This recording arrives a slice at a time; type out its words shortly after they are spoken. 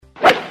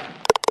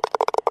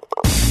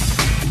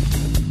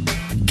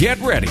Get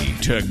ready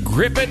to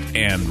grip it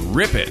and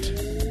rip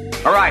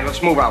it. All right,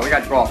 let's move on. We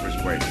got golfers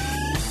waiting.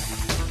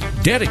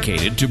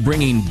 Dedicated to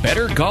bringing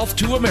better golf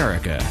to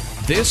America,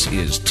 this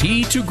is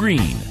Tee to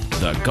Green,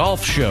 the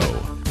golf show.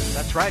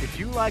 That's right. If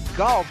you like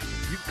golf,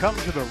 you've come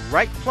to the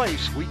right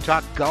place. We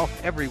talk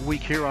golf every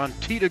week here on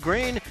Tee to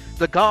Green,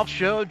 the golf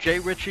show. Jay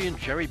Ritchie and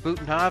Jerry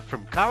Butenhoff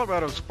from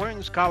Colorado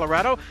Springs,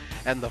 Colorado,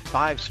 and the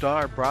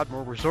five-star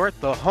Broadmoor Resort,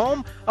 the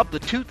home of the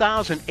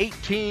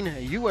 2018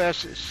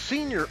 U.S.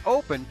 Senior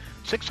Open,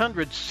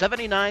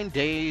 679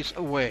 days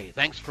away.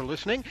 Thanks for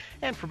listening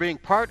and for being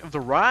part of the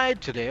ride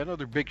today.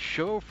 Another big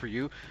show for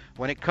you.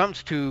 When it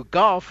comes to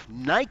golf,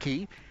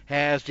 Nike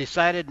has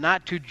decided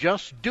not to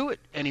just do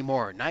it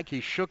anymore. Nike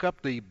shook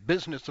up the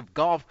business of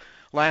golf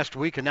last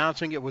week,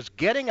 announcing it was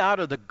getting out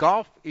of the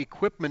golf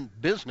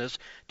equipment business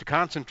to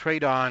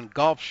concentrate on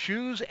golf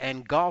shoes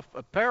and golf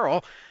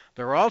apparel.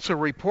 There are also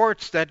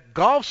reports that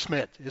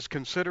Golfsmith is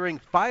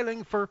considering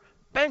filing for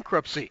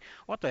bankruptcy.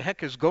 What the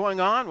heck is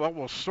going on? Well,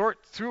 we'll sort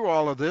through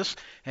all of this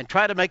and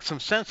try to make some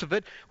sense of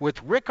it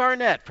with Rick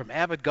Arnett from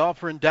Avid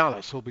Golfer in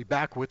Dallas, who'll be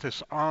back with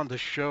us on the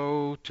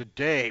show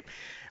today.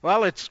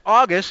 Well, it's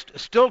August,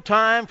 still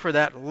time for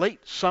that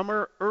late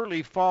summer,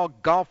 early fall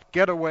golf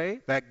getaway,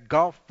 that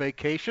golf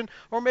vacation,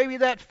 or maybe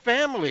that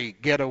family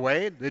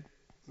getaway that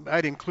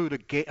might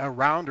include a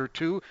round or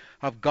two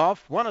of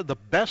golf. One of the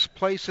best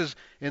places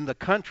in the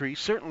country,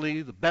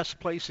 certainly the best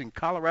place in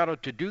Colorado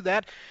to do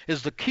that,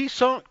 is the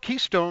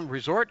Keystone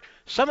Resort,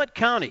 Summit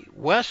County,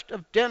 west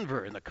of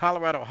Denver in the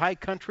Colorado High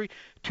Country.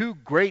 Two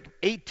great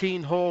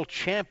 18-hole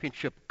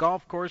championship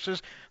golf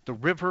courses, the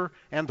River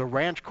and the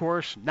Ranch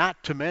Course,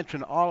 not to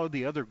mention all of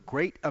the other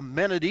great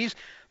amenities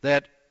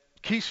that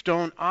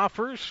Keystone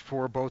offers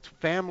for both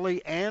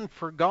family and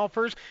for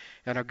golfers.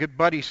 And our good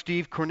buddy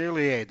Steve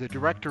Cornelier, the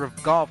director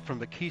of golf from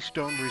the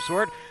Keystone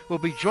Resort, will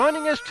be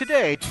joining us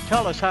today to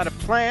tell us how to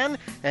plan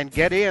and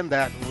get in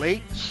that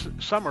late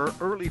summer,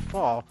 early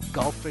fall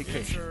golf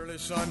vacation. It's early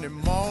Sunday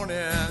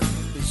morning,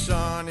 the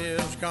sun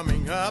is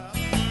coming up.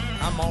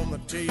 I'm on the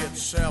tee at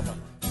 7.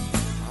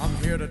 I'm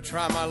here to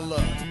try my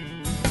luck.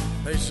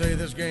 They say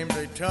this game's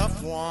a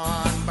tough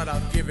one, but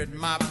I'll give it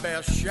my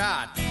best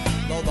shot.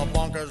 Though the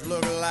bunkers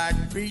look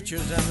like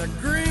beaches and the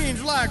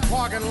greens like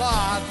parking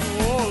lots.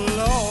 Oh,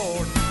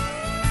 Lord,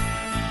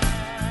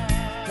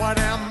 what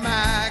am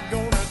I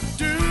gonna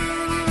do?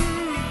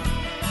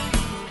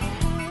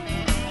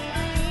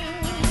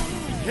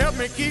 Help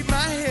me keep my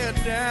head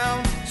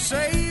down.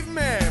 Save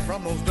me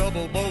from those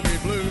double bogey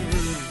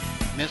blues.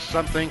 Missed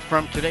something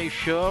from today's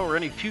show or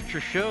any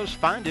future shows,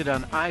 find it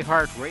on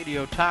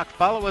iHeartRadio Talk.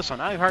 Follow us on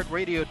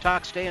iHeartRadio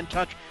Talk. Stay in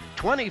touch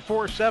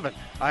 24/7.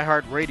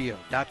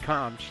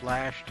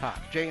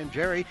 iHeartRadio.com/talk. Jay and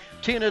Jerry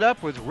teeing it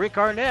up with Rick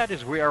Arnett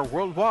as we are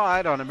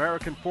worldwide on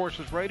American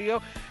Forces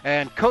Radio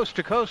and coast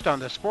to coast on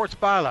the Sports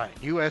Byline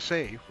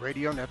USA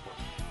Radio Network.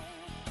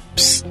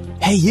 Psst.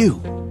 Hey,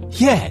 you.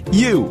 Yeah,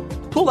 you.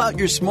 Pull out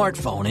your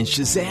smartphone and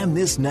Shazam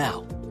this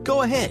now.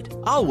 Go ahead.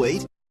 I'll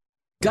wait.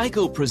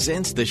 Geico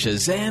presents the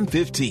Shazam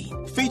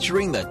 15,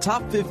 featuring the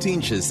top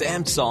 15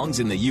 Shazam songs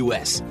in the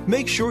U.S.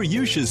 Make sure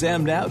you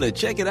Shazam now to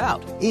check it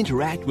out.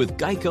 Interact with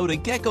Geico to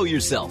gecko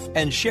yourself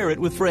and share it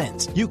with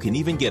friends. You can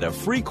even get a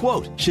free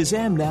quote.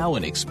 Shazam now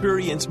and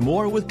experience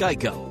more with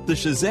Geico. The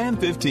Shazam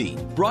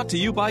 15, brought to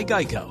you by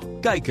Geico.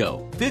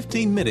 Geico,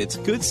 15 minutes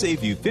could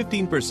save you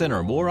 15%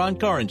 or more on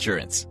car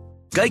insurance.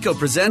 Geico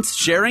presents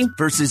sharing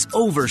versus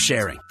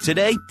oversharing.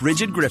 Today,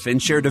 Bridget Griffin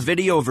shared a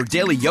video of her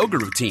daily yoga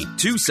routine,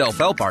 2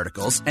 self-help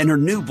articles, and her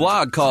new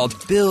blog called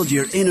Build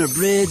Your Inner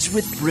Bridge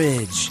with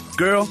Bridge.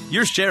 Girl,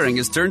 your sharing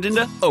has turned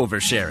into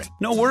oversharing.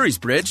 No worries,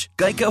 Bridge.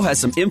 Geico has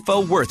some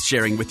info worth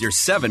sharing with your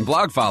 7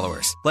 blog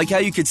followers, like how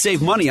you could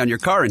save money on your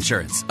car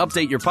insurance,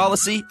 update your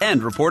policy,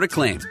 and report a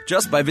claim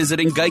just by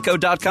visiting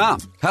geico.com.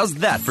 How's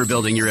that for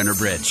building your inner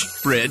bridge?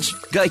 Bridge,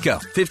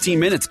 Geico. 15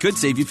 minutes could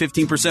save you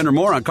 15% or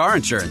more on car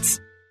insurance.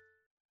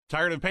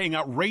 Tired of paying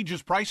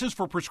outrageous prices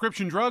for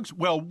prescription drugs?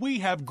 Well, we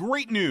have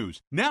great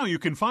news. Now you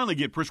can finally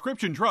get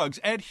prescription drugs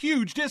at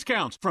huge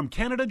discounts from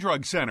Canada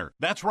Drug Center.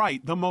 That's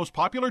right, the most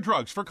popular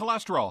drugs for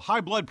cholesterol,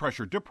 high blood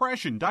pressure,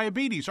 depression,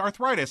 diabetes,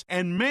 arthritis,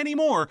 and many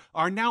more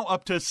are now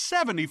up to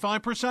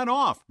 75%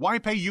 off. Why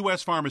pay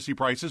U.S. pharmacy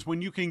prices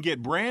when you can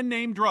get brand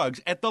name drugs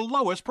at the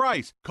lowest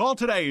price? Call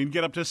today and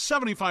get up to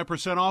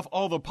 75% off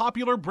all the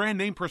popular brand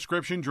name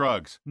prescription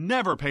drugs.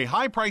 Never pay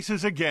high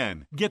prices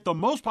again. Get the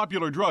most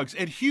popular drugs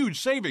at huge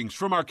savings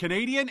from our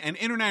Canadian and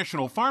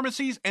international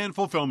pharmacies and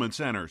fulfillment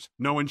centers.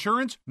 No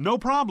insurance? No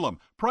problem.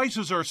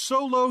 Prices are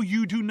so low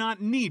you do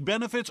not need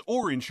benefits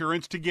or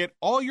insurance to get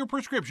all your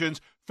prescriptions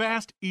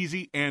fast,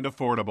 easy, and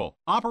affordable.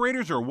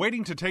 Operators are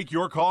waiting to take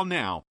your call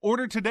now.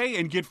 Order today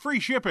and get free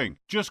shipping.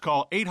 Just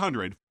call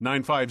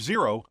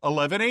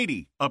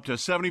 800-950-1180. Up to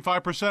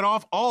 75%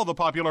 off all the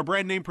popular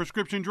brand name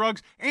prescription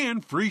drugs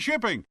and free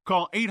shipping.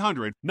 Call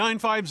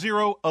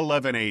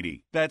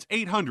 800-950-1180. That's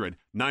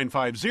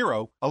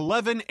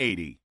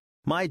 800-950-1180.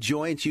 My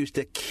joints used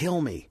to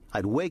kill me.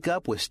 I'd wake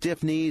up with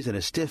stiff knees and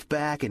a stiff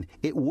back, and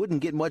it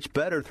wouldn't get much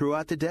better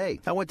throughout the day.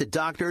 I went to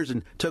doctors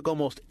and took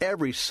almost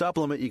every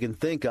supplement you can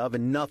think of,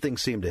 and nothing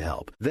seemed to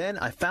help. Then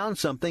I found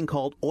something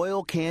called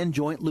Oil Can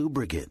Joint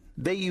Lubricant.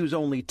 They use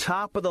only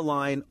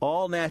top-of-the-line,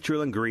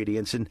 all-natural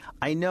ingredients, and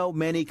I know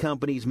many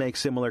companies make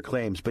similar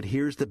claims, but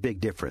here's the big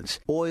difference.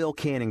 Oil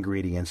Can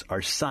ingredients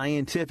are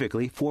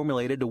scientifically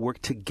formulated to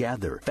work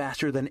together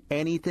faster than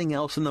anything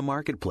else in the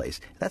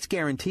marketplace. That's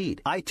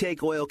guaranteed. I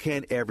take Oil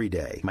Can every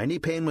day. My knee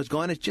pain was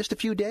gone in just a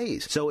few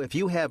days. So if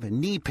you have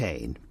knee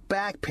pain,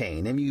 back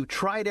pain, and you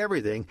tried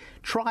everything,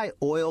 try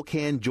Oil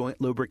Can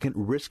Joint Lubricant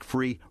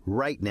risk-free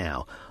right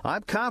now.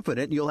 I'm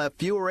confident you'll have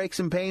fewer aches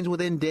and pains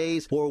within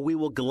days, or we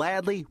will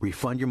gladly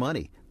refund your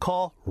money.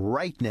 Call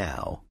right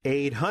now.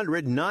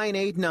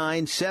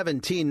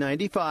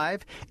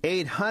 800-989-1795.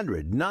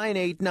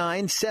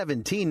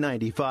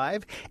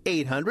 800-989-1795.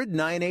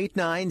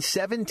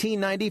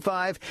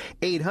 800-989-1795.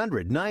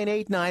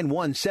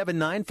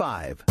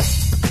 800-989-1795.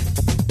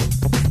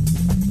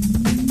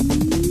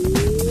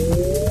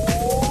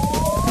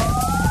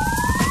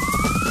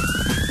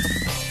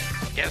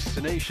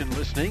 Destination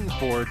listening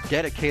for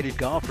dedicated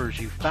golfers.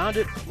 You found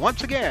it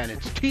once again.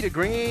 It's Tee to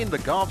Green, the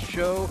golf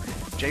show.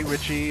 Jay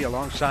Ritchie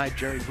alongside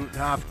Jerry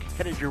Butenhoff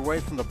headed your way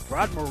from the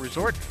Broadmoor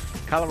Resort,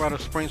 Colorado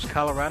Springs,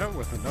 Colorado,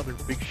 with another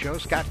big show.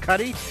 Scott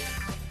Cuddy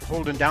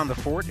holding down the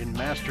fort in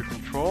master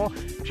control.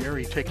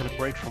 Jerry taking a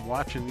break from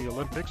watching the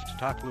Olympics to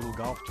talk a little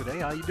golf today.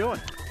 How you doing?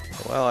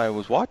 Well, I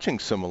was watching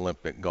some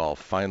Olympic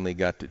golf. Finally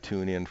got to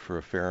tune in for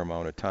a fair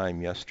amount of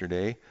time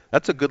yesterday.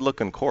 That's a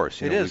good-looking course.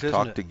 We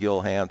talked to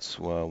Gil Hance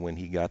when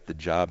he got the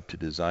job to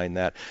design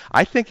that.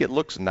 I think it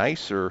looks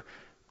nicer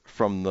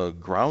from the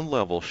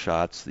ground-level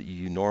shots that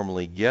you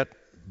normally get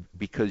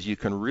because you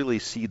can really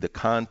see the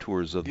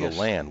contours of the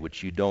land,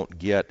 which you don't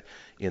get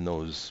in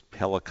those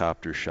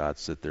helicopter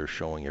shots that they're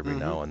showing every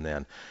now and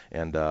then.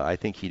 And I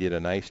think he did a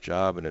nice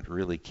job, and it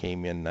really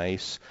came in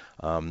nice.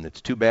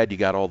 It's too bad you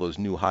got all those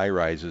new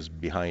high-rises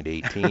behind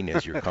 18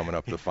 as you're coming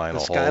up the final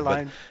hole.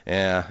 Skyline.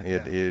 But,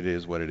 it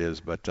is what it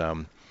is. But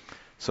some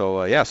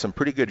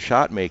pretty good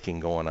shot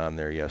making going on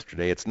there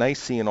yesterday. It's nice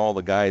seeing all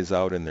the guys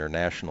out in their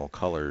national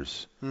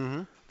colors.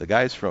 Mm-hmm. The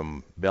guys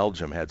from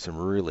Belgium had some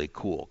really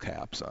cool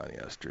caps on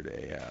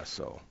yesterday.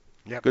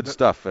 Good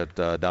stuff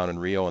down in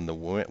Rio, and the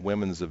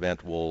women's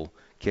event will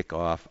kick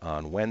off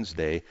on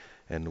Wednesday,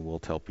 and we'll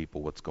tell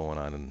people what's going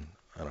on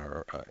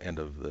our end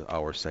of the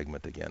hour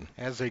segment again.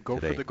 As they go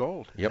today for the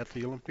gold at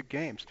the Olympic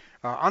Games.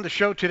 On the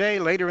show today,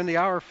 later in the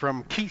hour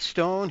from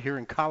Keystone here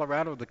in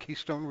Colorado, the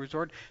Keystone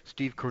Resort,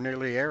 Steve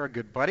Cornelier, a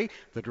good buddy,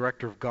 the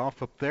director of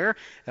golf up there.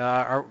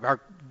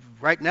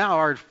 Right now,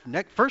 our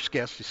first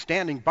guest is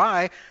standing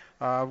by.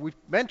 We've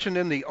mentioned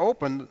in the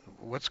open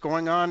what's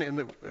going on in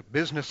the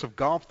business of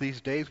golf these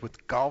days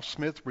with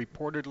Golfsmith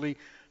reportedly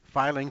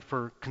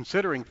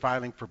considering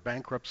filing for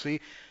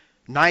bankruptcy.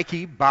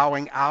 Nike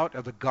bowing out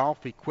of the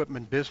golf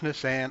equipment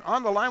business. And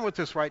on the line with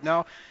us right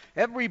now,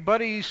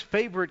 everybody's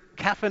favorite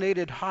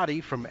caffeinated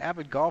hottie from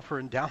avid golfer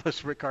in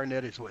Dallas, Rick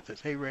Arnett, is with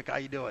us. Hey, Rick, how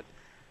you doing?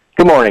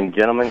 Good morning,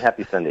 gentlemen.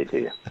 Happy Sunday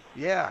to you.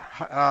 Yeah.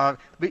 I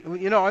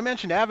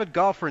mentioned avid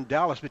golfer in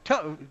Dallas, but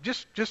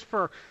just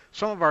for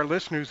some of our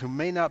listeners who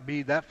may not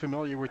be that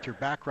familiar with your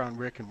background,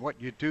 Rick, and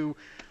what you do,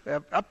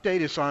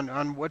 update us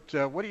on what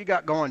do you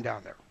got going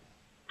down there?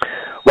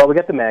 Well, we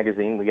got the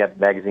magazine.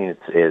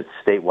 It's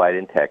statewide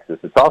in Texas.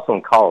 It's also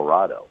in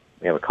Colorado.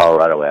 We have a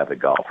Colorado avid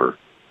golfer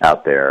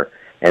out there.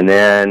 And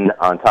then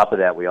on top of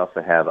that, we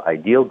also have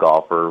Ideal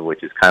Golfer,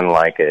 which is kind of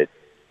like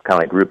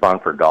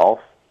Groupon for golf.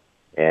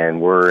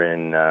 And we're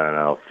in,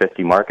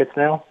 50 markets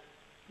now.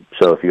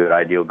 So if you go to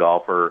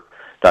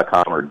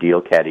idealgolfer.com or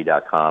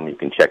dealcaddy.com, you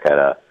can check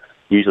out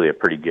usually a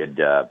pretty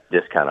good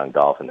discount on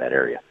golf in that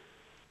area.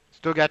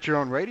 Still got your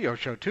own radio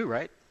show too,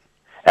 right?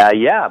 But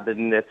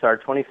it's our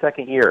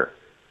 22nd year.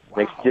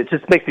 Wow. It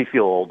just makes me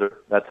feel older.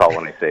 That's all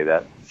when I say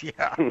that.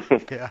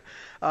 Yeah.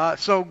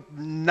 So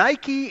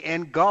Nike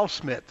and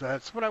Golfsmith,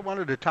 that's what I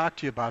wanted to talk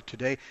to you about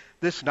today.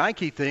 This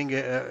Nike thing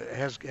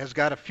has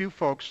got a few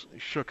folks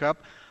shook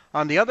up.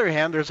 On the other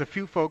hand, there's a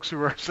few folks who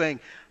are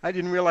saying, I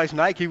didn't realize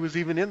Nike was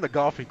even in the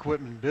golf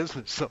equipment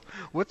business. So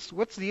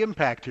what's the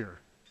impact here?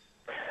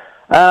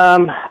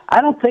 I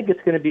don't think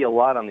it's going to be a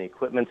lot on the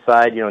equipment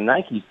side.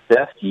 Nike's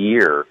best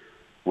year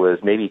was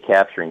maybe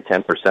capturing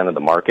 10% of the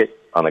market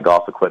on the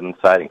golf equipment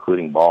side,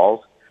 including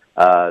balls.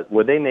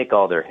 Where they make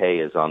all their hay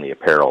is on the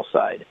apparel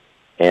side.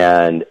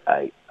 And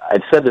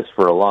I've said this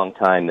for a long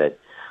time that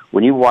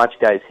when you watch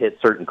guys hit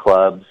certain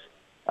clubs,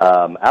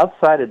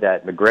 outside of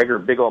that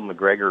big old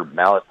McGregor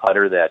mallet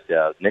putter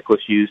that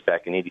Nicklaus used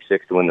back in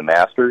 '86 to win the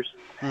Masters,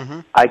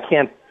 I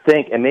can't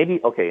think, and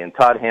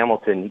Todd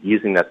Hamilton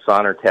using that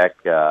Sonertech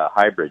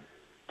hybrid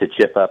to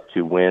chip up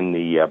to win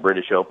the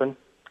British Open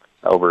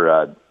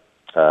over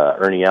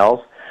Ernie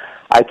Els.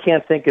 I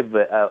can't think of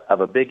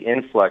a big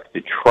influx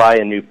to try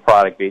a new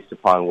product based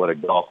upon what a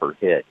golfer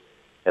hit,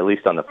 at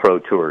least on the pro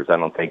tours. I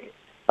don't think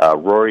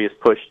Rory has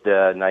pushed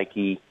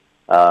Nike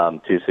to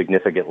a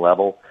significant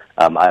level.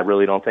 I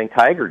really don't think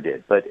Tiger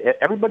did. But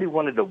everybody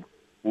wanted to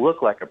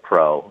look like a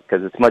pro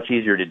because it's much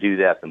easier to do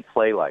that than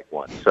play like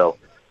one. So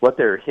what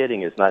they're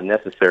hitting is not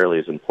necessarily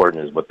as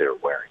important as what they're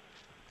wearing.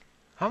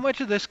 How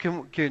much of this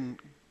can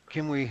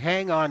we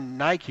hang on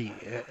Nike,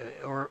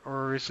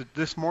 or is it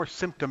this more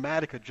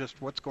symptomatic of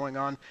just what's going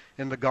on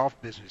in the golf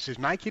business? Is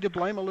Nike to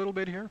blame a little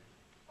bit here?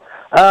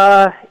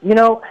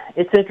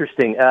 It's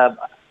interesting.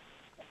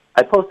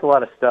 I post a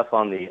lot of stuff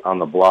on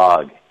the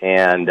blog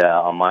and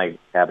on my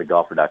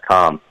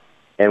avidgolfer.com,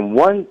 and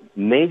one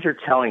major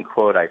telling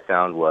quote I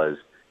found was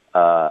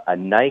a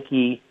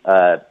Nike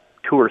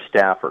tour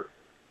staffer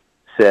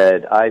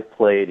said, "I've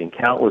played in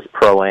countless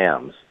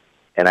pro-ams,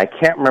 and I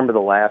can't remember the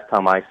last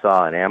time I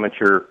saw an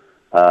amateur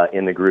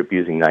in the group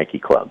using Nike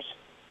clubs."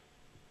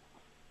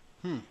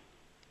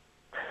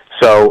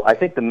 So I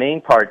think the main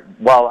part,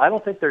 while I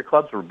don't think their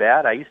clubs were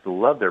bad, I used to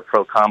love their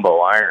Pro Combo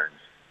irons,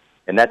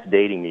 and that's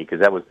dating me because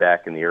that was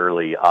back in the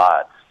early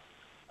aughts.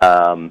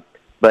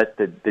 But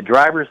the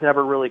drivers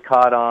never really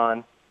caught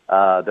on.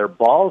 Their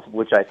balls,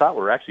 which I thought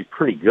were actually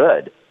pretty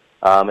good,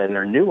 and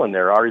their new one,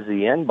 their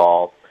RZN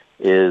ball,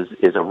 is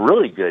a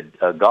really good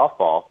golf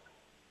ball.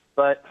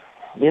 But,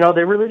 they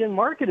really didn't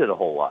market it a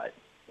whole lot.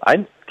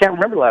 I can't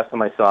remember the last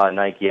time I saw a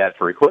Nike ad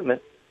for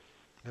equipment.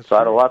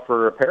 Saw it a lot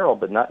for apparel,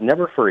 but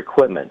never for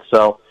equipment.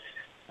 So,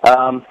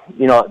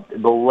 the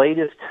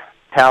latest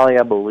tally,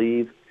 I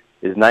believe,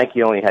 is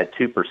Nike only had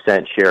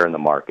 2% share in the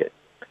market.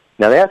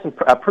 Now, they have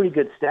a pretty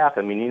good staff.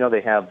 I mean,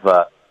 they have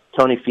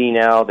Tony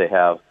Finau, they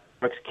have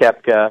Brooks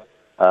Koepka.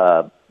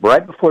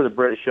 Right before the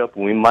British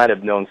Open, we might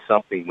have known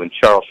something when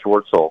Charles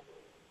Schwartzel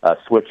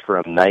switched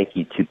from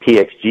Nike to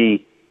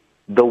PXG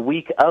the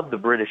week of the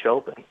British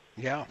Open.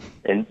 Yeah.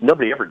 And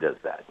nobody ever does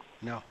that.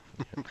 No.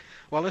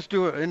 Well, let's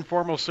do an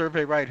informal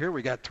survey right here.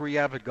 We got 3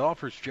 avid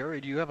golfers.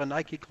 Jerry, do you have a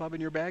Nike club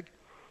in your bag?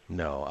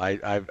 No,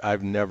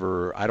 I've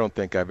never. I don't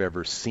think I've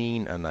ever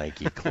seen a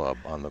Nike club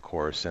on the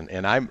course,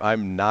 and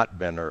I'm not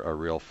been a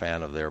real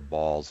fan of their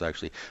balls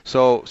actually.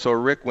 So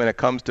Rick, when it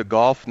comes to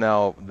golf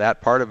now,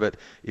 that part of it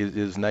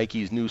is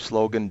Nike's new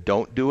slogan: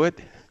 "Don't do it."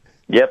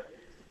 Yep.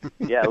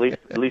 Yeah.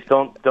 At least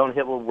don't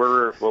hit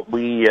what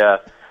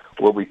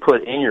we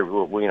put in your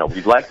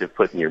we'd like to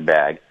put in your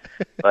bag,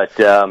 but.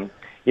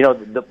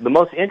 The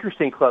most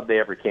interesting club they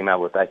ever came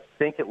out with, I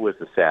think it was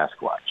the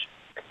Sasquatch.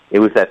 It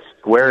was that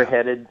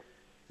square-headed,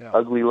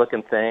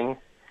 ugly-looking thing,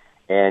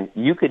 and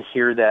you could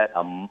hear that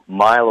a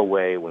mile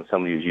away when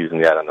somebody was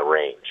using that on the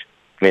range.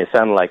 I mean, it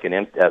sounded like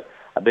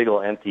a big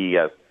old empty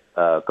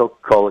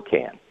Coca-Cola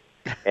can.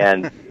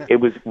 And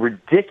it was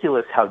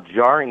ridiculous how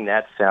jarring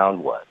that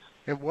sound was.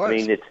 It was. I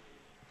mean,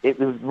 it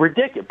was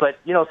ridiculous. But,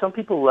 some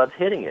people loved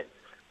hitting it.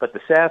 But the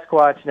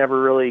Sasquatch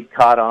never really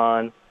caught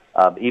on.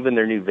 Even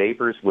their new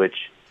Vapors, which,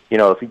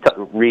 if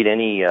you read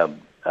any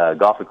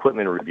golf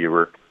equipment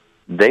reviewer,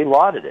 they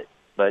lauded it,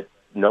 but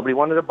nobody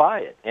wanted to buy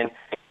it. And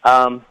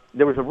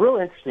there was a real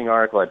interesting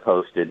article I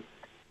posted.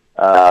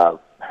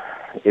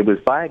 It was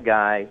by a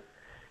guy.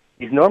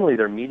 He's normally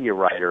their media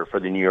writer for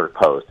the New York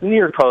Post. The New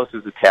York Post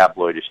is a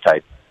tabloidish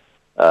type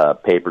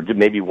paper,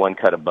 maybe one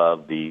cut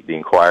above the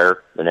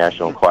Enquirer, the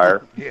National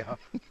Enquirer. Yeah.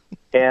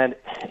 And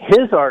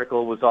his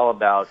article was all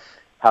about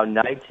how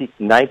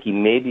Nike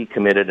maybe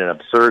committed an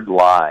absurd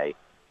lie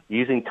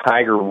using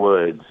Tiger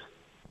Woods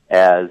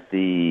as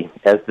the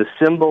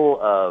symbol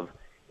of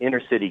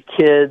inner city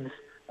kids,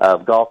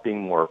 of golf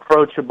being more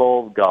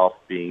approachable, golf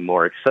being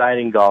more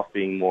exciting, golf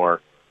being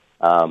more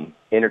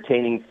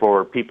entertaining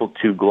for people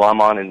to glom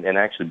on and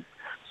actually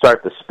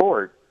start the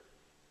sport.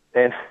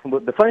 And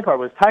the funny part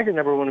was Tiger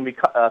never wanted to be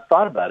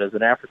thought about as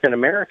an African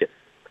American.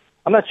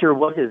 I'm not sure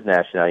what his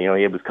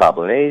nationality. He was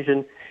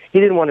Cablinasian. He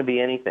didn't want to be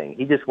anything.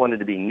 He just wanted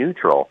to be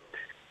neutral.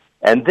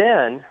 And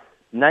then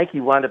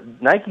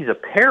Nike's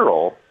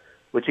apparel,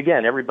 which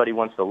again everybody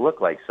wants to look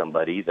like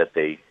somebody that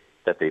they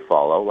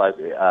follow. Like,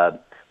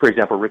 for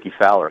example, Ricky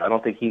Fowler. I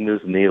don't think he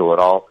moves the needle at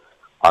all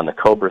on the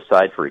Cobra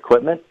side for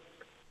equipment.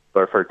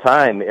 But for a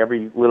time,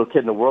 every little kid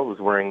in the world was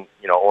wearing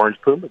orange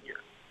Puma gear.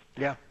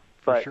 Yeah,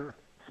 for sure.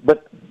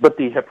 But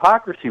the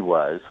hypocrisy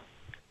was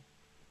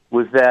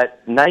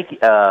that Nike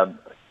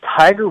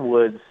Tiger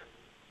Woods'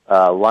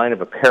 line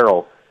of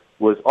apparel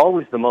was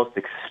always the most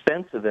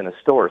expensive in a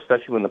store,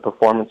 especially when the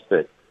performance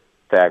fit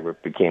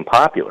fabric became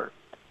popular.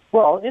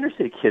 Well, inner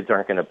city kids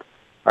aren't going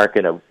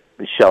to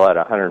shell out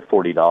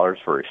 $140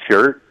 for a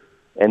shirt,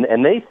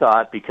 and they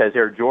thought because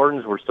Air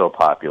Jordans were so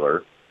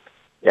popular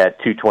at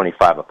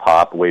 $225 a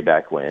pop way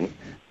back when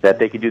that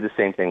they could do the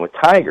same thing with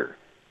Tiger.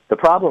 The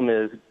problem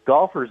is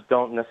golfers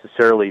don't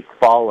necessarily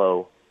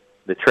follow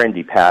the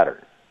trendy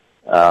pattern,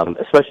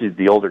 especially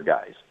the older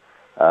guys.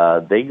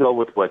 They go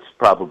with what's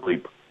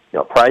probably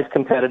price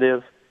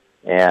competitive,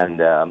 and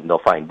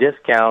they'll find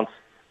discounts.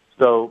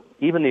 So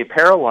even the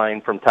apparel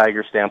line, from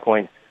Tiger's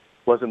standpoint,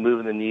 wasn't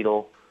moving the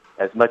needle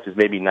as much as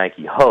maybe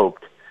Nike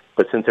hoped.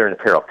 But since they're an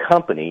apparel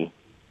company,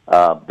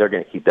 they're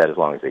going to keep that as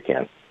long as they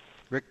can.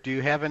 Rick, do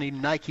you have any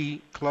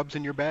Nike clubs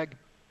in your bag?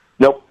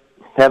 Nope,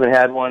 haven't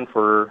had one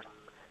for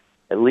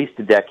at least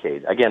a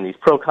decade. Again, these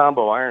Pro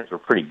Combo irons were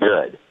pretty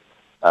good,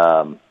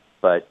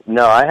 but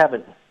no, I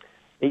haven't.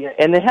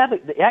 And they have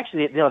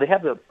they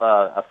have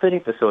a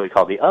fitting facility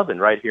called the Oven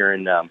right here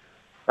in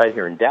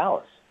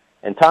Dallas.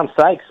 And Tom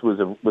Sykes was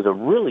a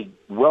really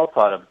well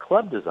thought of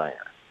club designer.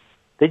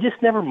 They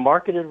just never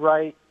marketed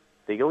right.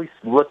 They always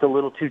looked a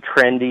little too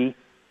trendy.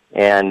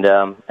 And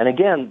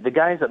again, the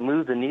guys that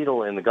move the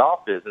needle in the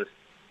golf business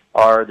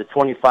are the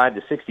 25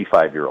 to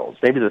 65-year-olds,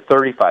 maybe the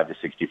 35 to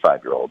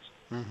 65-year-olds.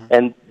 Mm-hmm.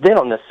 And they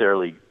don't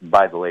necessarily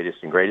buy the latest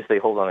and greatest. They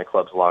hold on to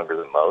clubs longer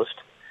than most.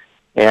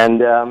 And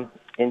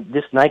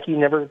just Nike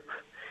never,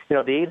 the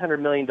 $800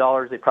 million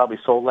they probably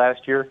sold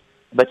last year,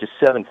 I bet you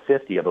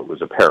 $750 of it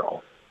was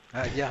apparel.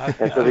 Yeah,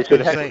 and so they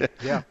should have.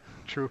 Yeah,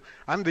 true.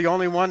 I'm the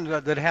only one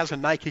that has a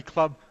Nike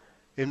club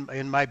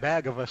in my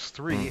bag of us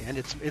three, and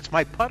it's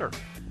my putter.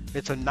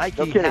 It's a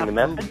Nike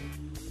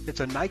It's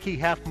a Nike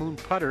Half Moon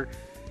putter.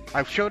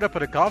 I showed up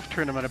at a golf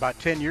tournament about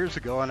 10 years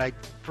ago, and I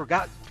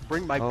forgot to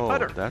bring my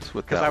putter. That's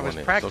what that because I was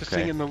one is. practicing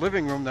Okay. in the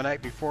living room the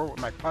night before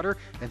with my putter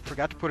and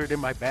forgot to put it in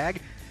my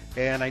bag.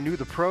 And I knew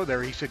the pro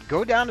there. He said,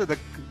 go down to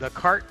the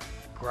cart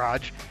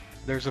garage.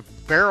 There's a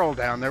barrel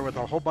down there with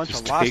a whole bunch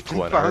Just of lost take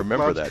one. clubs. I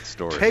remember that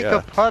story. Take yeah.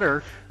 a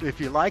putter. If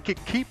you like it,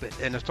 keep it.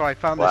 And so I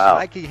found Wow.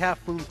 this Nike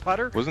Half Moon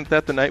putter. Wasn't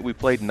that the night we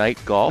played night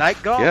golf?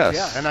 Night golf, Yes.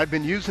 yeah. And I've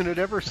been using it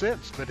ever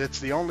since. But it's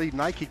the only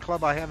Nike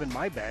club I have in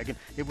my bag, and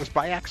it was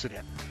by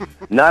accident.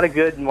 Not a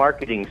good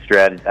marketing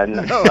strategy,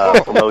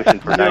 promotion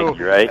for No.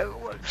 Nike, right?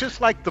 Just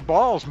like the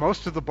balls,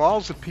 most of the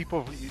balls that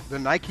the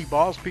Nike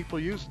balls people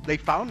use, they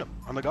found them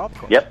on the golf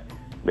course. Yep.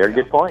 Very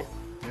good point.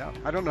 Yeah,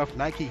 I don't know if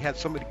Nike had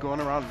somebody going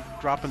around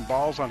dropping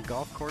balls on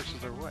golf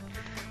courses or what.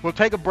 We'll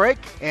take a break,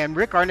 and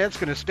Rick Arnett's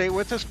going to stay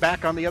with us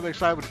back on the other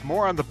side with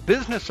more on the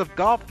business of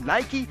golf,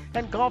 Nike,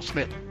 and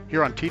Golfsmith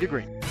here on Tee to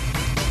Green.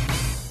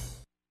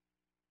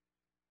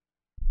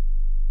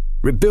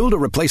 Rebuild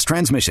or replace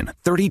transmission,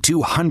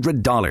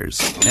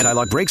 $3,200.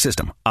 Anti-lock brake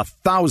system,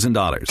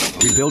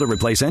 $1,000. Rebuild or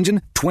replace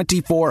engine,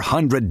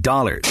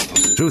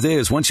 $2,400. Truth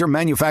is, once your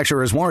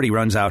manufacturer's warranty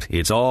runs out,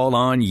 it's all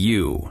on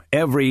you.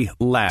 Every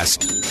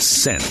last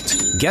cent.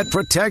 Get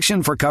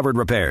protection for covered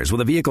repairs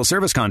with a vehicle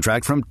service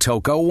contract from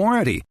Toco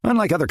Warranty.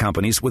 Unlike other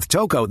companies, with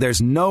Toco,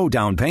 there's no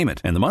down payment,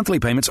 and the monthly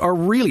payments are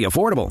really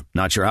affordable.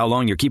 Not sure how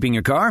long you're keeping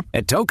your car?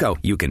 At Toco,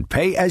 you can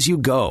pay as you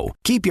go.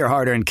 Keep your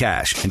hard-earned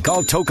cash and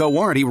call Toco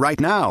Warranty right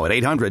now at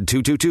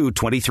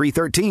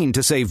 800-222-2313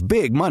 to save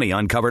big money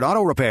on covered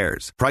auto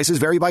repairs. Prices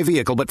vary by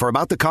vehicle, but for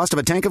about the cost of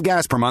a tank of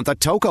gas per month, a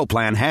Toco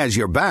plan has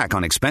your back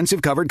on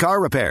expensive covered car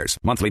repairs.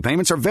 Monthly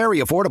payments are very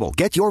affordable.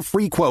 Get your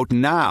free quote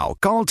now.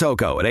 Call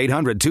Toco at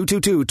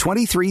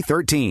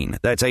 800-222-2313.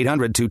 That's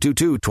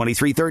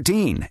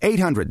 800-222-2313.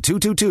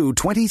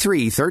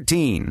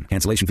 800-222-2313.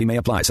 Cancellation fee may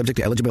apply. Subject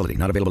to eligibility.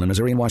 Not available in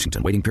Missouri and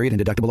Washington. Waiting period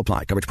and deductible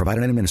apply. Coverage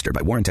provided and administered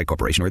by Warrantech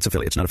Corporation or its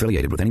affiliates. Not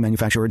affiliated with any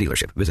manufacturer or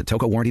dealership. Visit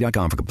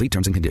TocoWarranty.com for complete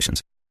terms and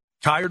conditions.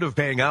 Tired of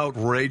paying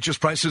outrageous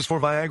prices for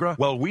Viagra?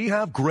 Well, we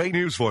have great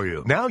news for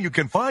you. Now you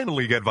can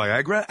finally get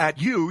Viagra at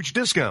huge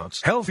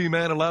discounts. Healthy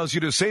Man allows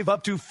you to save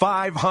up to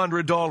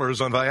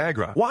 $500 on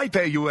Viagra. Why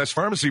pay U.S.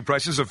 pharmacy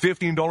prices of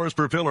 $15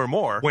 per pill or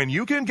more when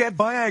you can get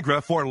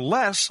Viagra for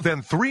less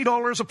than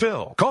 $3 a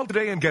pill? Call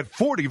today and get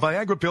 40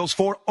 Viagra pills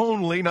for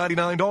only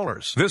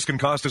 $99. This can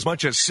cost as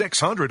much as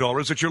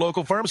 $600 at your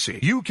local pharmacy.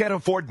 You can't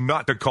afford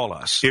not to call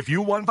us. If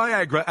you want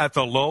Viagra at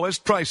the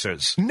lowest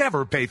prices,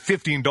 never pay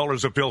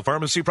 $15 a pill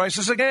pharmacy prices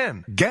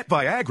again. Get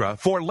Viagra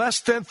for less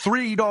than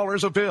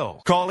 $3 a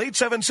pill. Call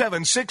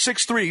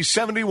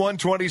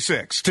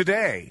 877-663-7126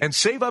 today and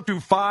save up to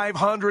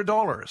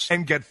 $500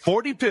 and get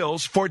 40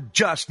 pills for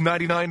just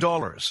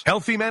 $99.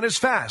 Healthy Man is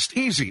fast,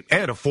 easy,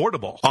 and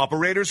affordable.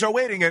 Operators are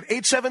waiting at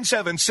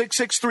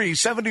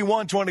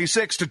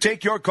 877-663-7126 to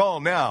take your call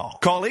now.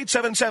 Call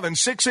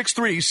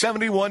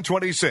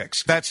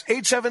 877-663-7126. That's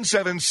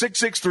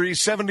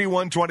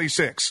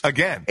 877-663-7126.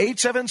 Again,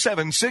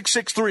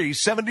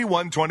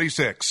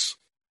 877-663-7126.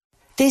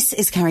 This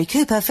is Carrie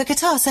Cooper for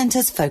Guitar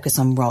Centre's Focus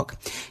on Rock.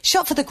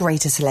 Shop for the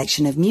greatest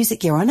selection of music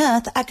gear on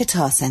earth at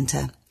Guitar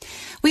Centre.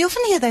 We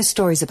often hear those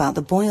stories about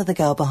the boy or the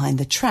girl behind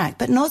the track,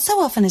 but not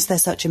so often is there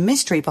such a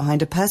mystery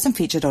behind a person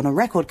featured on a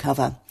record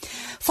cover.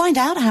 Find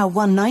out how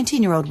one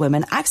 19-year-old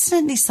woman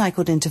accidentally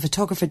cycled into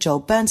photographer Joel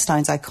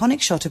Bernstein's iconic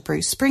shot of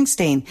Bruce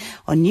Springsteen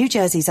on New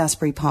Jersey's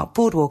Asbury Park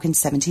Boardwalk in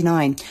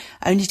 '79,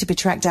 only to be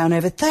tracked down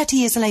over 30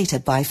 years later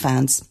by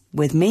fans.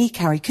 With me,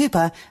 Carrie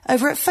Cooper,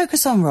 over at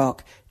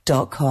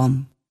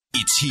FocusOnRock.com.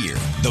 It's here,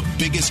 the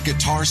biggest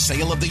guitar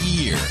sale of the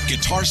year.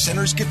 Guitar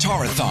Center's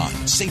Guitarathon.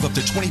 Save up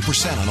to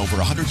 20% on over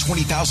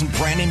 120,000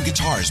 brand-name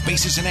guitars,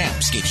 basses, and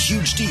amps. Get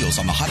huge deals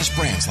on the hottest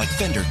brands like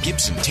Fender,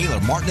 Gibson,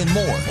 Taylor, Martin, and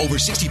more. Over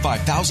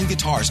 65,000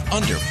 guitars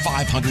under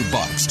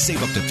 $500.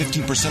 Save up to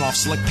 15% off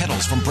select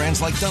pedals from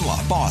brands like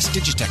Dunlop, Boss,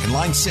 Digitech, and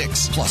Line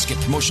 6. Plus, get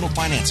promotional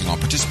financing on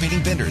participating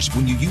vendors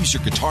when you use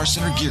your Guitar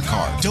Center gear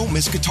card. Don't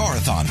miss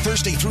Guitarathon,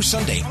 Thursday through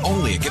Sunday,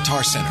 only at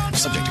Guitar Center.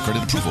 Subject to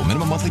credit approval.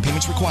 Minimum monthly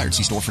payments required.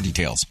 See store for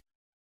details.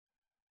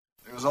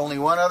 There's only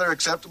one other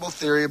acceptable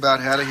theory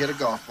about how to hit a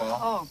golf ball.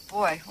 Oh,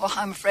 boy. Well,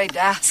 I'm afraid to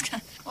ask.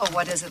 Well,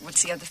 what is it?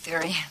 What's the other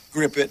theory?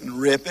 Grip it and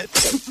rip it.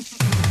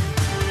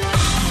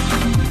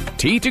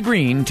 Tee to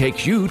Green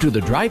takes you to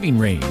the driving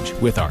range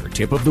with our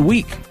tip of the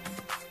week.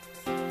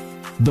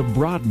 The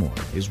Broadmoor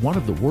is one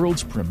of the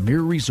world's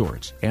premier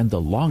resorts and the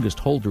longest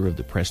holder of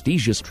the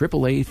prestigious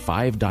AAA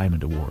 5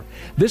 Diamond Award.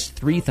 This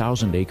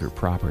 3,000-acre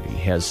property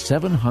has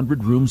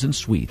 700 rooms and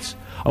suites,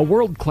 a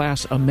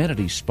world-class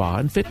amenity spa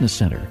and fitness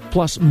center,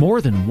 plus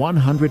more than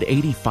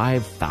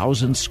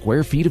 185,000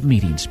 square feet of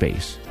meeting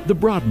space. The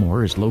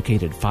Broadmoor is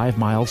located 5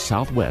 miles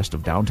southwest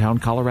of downtown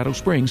Colorado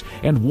Springs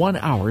and 1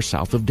 hour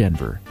south of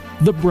Denver.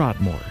 The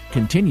Broadmoor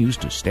continues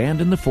to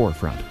stand in the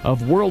forefront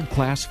of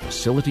world-class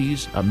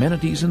facilities,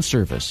 amenities, and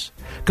service,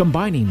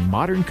 combining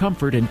modern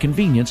comfort and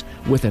convenience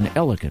with an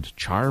elegant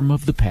charm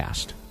of the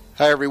past.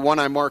 Hi, everyone.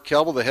 I'm Mark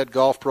Kelble, the head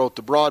golf pro at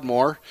the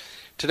Broadmoor.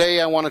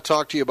 Today I want to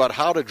talk to you about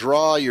how to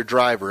draw your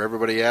driver.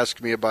 Everybody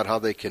asks me about how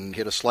they can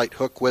hit a slight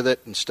hook with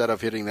it instead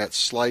of hitting that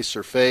slice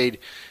or fade.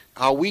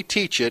 How we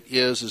teach it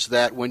is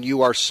that when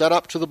you are set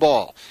up to the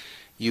ball,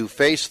 you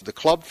face the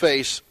club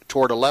face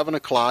toward 11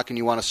 o'clock and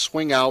you want to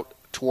swing out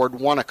toward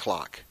 1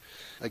 o'clock.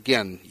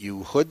 Again,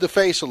 you hood the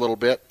face a little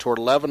bit toward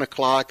 11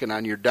 o'clock, and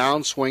on your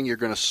downswing, you're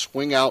going to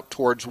swing out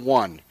towards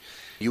 1.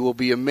 You will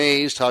be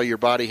amazed how your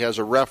body has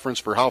a reference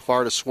for how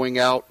far to swing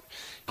out,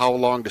 how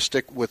long to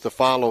stick with the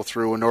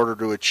follow-through in order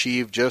to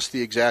achieve just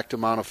the exact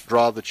amount of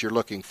draw that you're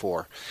looking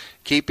for.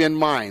 Keep in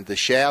mind, the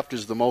shaft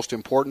is the most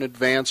important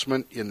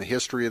advancement in the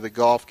history of the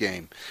golf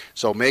game.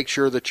 So make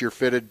sure that you're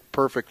fitted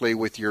perfectly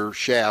with your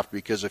shaft,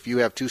 because if you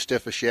have too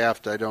stiff a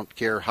shaft, I don't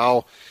care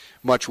how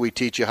much we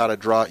teach you how to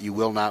draw it, you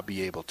will not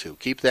be able to.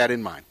 Keep that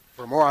in mind.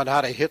 For more on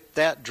how to hit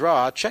that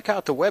draw, check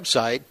out the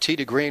website,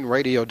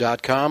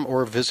 teetogreenradio.com,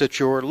 or visit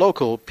your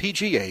local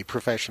PGA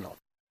professional.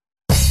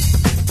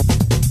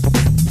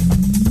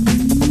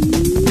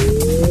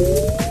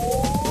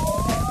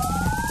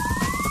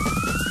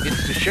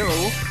 It's the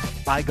show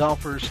by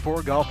golfers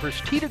for golfers.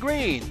 Tee to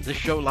Green. This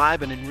show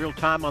live and in real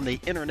time on the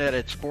internet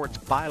at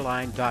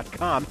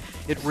sportsbyline.com.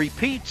 It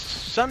repeats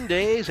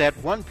Sundays at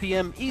 1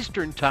 p.m.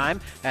 Eastern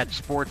Time at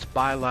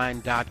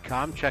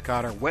sportsbyline.com. Check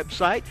out our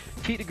website,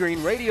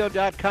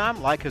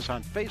 teetogreenradio.com. Like us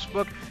on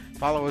Facebook.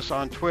 Follow us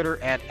on Twitter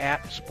at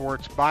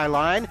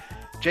sportsbyline.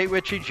 Jay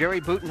Ritchie, Jerry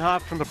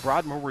Butenhoff from the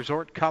Broadmoor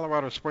Resort,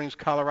 Colorado Springs,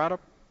 Colorado.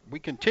 We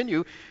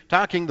continue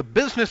talking the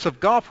business of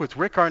golf with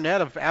Rick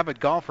Arnett of Avid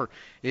Golfer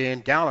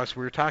in Dallas.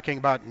 We were talking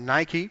about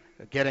Nike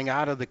getting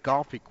out of the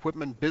golf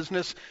equipment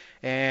business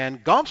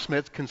and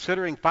Golfsmith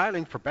considering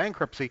filing for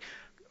bankruptcy.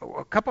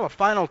 A couple of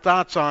final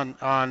thoughts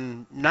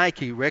on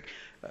Nike, Rick.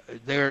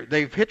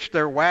 They've hitched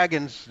their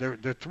wagons. Their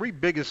three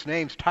biggest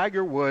names,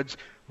 Tiger Woods,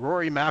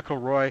 Rory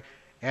McIlroy,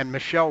 and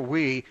Michelle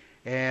Wie,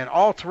 and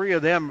all three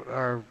of them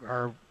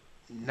are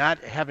not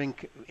having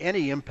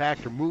any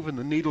impact or moving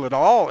the needle at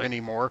all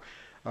anymore.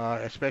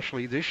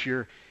 Especially this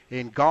year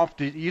in golf.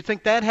 Do you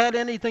think that had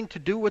anything to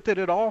do with it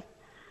at all?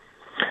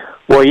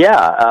 Well,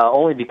 yeah,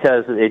 only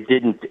because it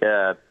didn't.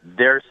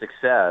 Their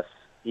success,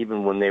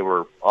 even when they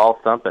were all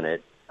thumping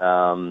it,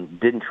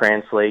 didn't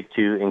translate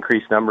to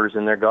increased numbers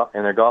in their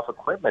golf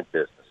equipment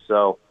business.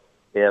 So,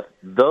 if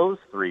those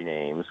three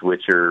names,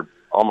 which are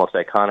almost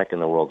iconic in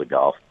the world of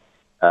golf,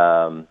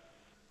 can't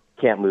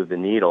move the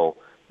needle,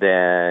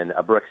 then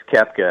a Brooks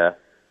Koepka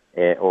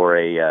or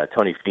a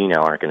Tony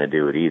Finau aren't going to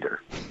do it either,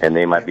 and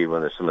they might be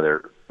one of some of their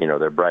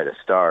brightest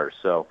stars.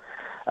 So,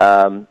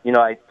 from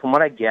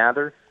what I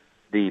gather,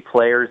 the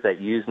players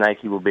that use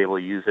Nike will be able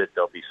to use it.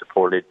 They'll be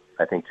supported,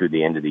 I think, through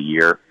the end of the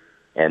year,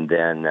 and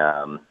then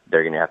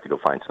they're going to have to go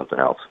find something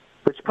else.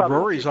 Which probably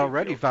Rory's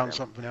already found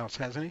something else,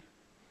 hasn't he?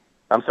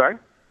 I'm sorry?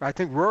 I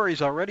think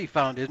Rory's already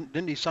found it.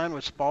 Didn't he sign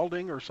with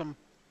Spalding or some?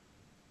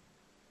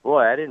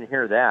 Boy, I didn't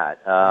hear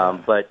that.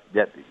 But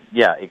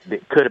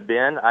it could have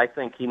been. I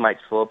think he might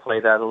slow play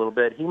that a little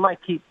bit. He might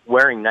keep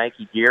wearing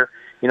Nike gear.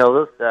 You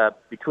know,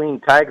 between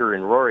Tiger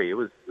and Rory, it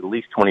was at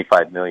least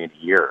 $25 million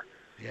a year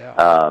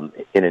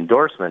in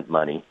endorsement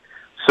money.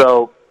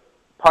 So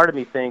part of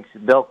me thinks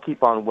they'll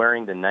keep on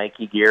wearing the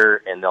Nike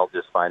gear, and they'll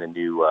just find a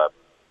new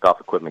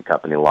golf equipment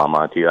company to latch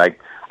onto.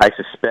 I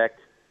suspect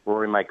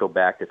Rory might go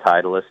back to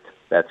Titleist.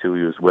 That's who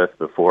he was with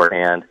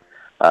beforehand.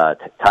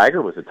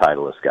 Tiger was a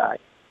Titleist guy.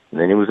 And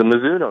then he was a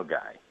Mizuno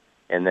guy.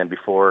 And then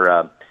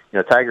before,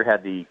 Tiger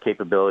had the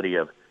capability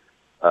of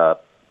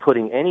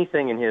putting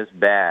anything in his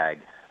bag,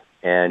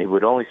 and he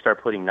would only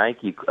start putting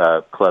Nike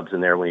clubs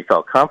in there when he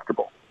felt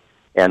comfortable.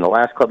 And the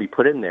last club he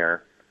put in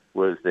there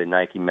was the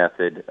Nike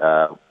Method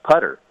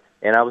putter.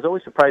 And I was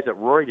always surprised that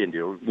Rory didn't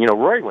do it. You know,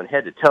 Rory went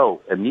head to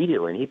toe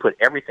immediately, and he put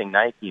everything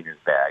Nike in his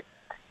bag.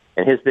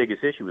 And his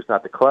biggest issue was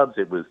not the clubs,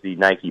 it was the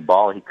Nike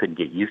ball he couldn't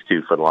get used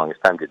to for the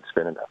longest time, didn't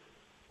spin enough.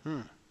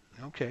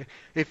 Okay.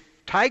 If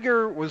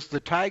Tiger was the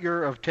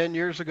Tiger of 10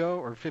 years ago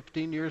or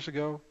 15 years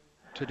ago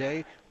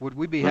today, would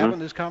we be having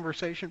this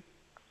conversation?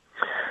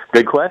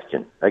 Good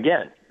question.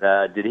 Again,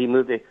 did he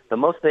move? The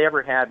most they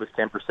ever had was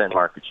 10%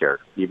 market share,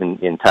 even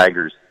in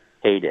Tiger's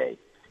heyday.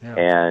 Yeah.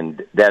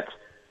 And that's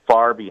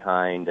far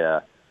behind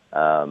a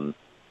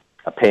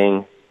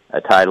Ping,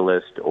 a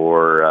Titleist,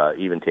 or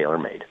even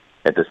TaylorMade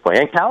at this point.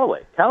 And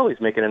Callaway's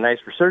making a nice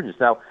resurgence.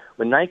 Now,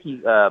 when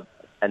Nike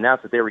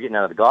announced that they were getting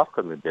out of the golf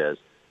equipment biz,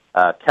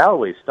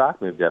 Callaway's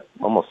stock moved up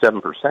almost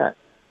 7%.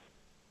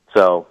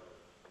 So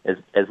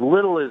as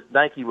little as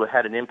Nike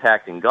had an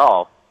impact in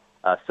golf,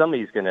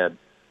 somebody's going to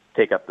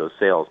take up those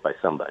sales by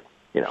somebody.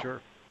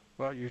 Sure.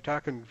 Well, you're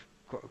talking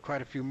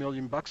quite a few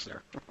 $million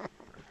there.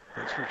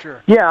 That's for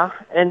sure. Yeah,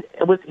 and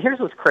here's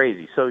what's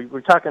crazy. So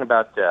we're talking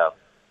about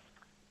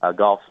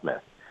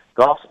Golfsmith.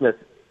 Golfsmith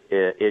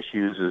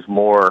issues is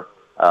more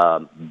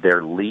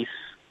their lease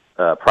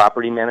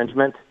property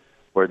management,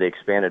 where they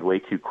expanded way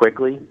too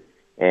quickly,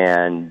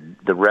 and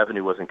the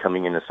revenue wasn't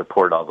coming in to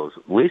support all those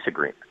lease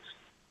agreements.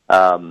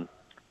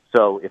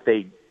 So if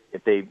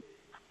they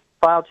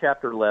filed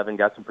Chapter 11,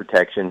 got some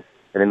protection,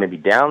 and then maybe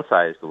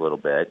downsized a little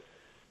bit,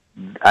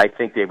 I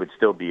think they would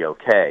still be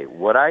okay.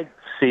 What I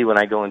see when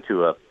I go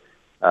into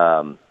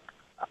a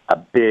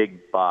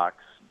big box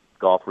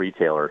golf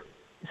retailer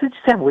is they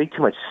just have way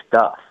too much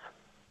stuff.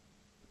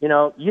 You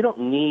don't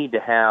need to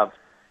have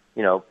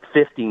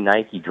 50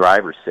 Nike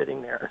drivers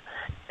sitting there.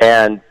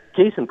 And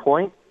case in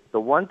point, the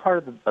one part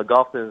of the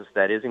golf business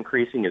that is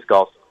increasing is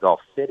golf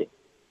fitting.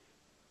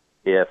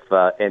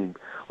 And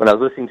when I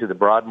was listening to the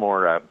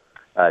Broadmoor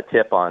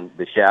tip on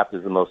the shaft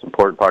is the most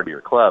important part of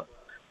your club,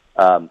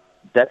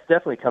 that's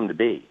definitely come to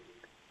be.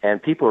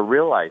 And people are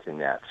realizing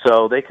that.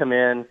 So they come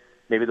in,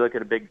 maybe they look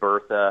at a big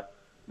Bertha,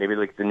 maybe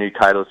look at the new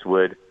Titleist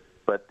wood,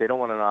 but they don't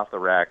want an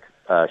off-the-rack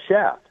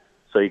shaft.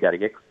 So you got to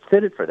get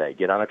fitted for that.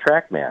 Get on a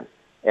TrackMan.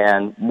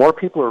 And more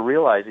people are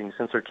realizing,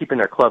 since they're keeping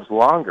their clubs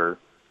longer,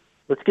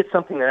 let's get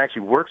something that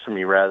actually works for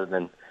me rather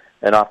than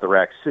an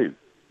off-the-rack suit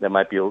that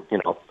might be,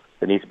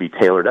 that needs to be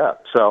tailored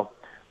up. So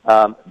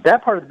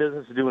that part of the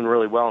business is doing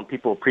really well, and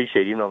people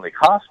appreciate it, even though they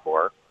cost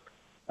more.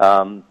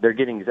 They're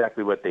getting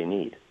exactly what they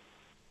need.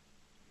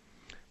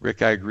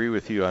 Rick, I agree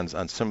with you on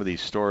some of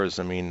these stores.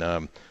 I mean,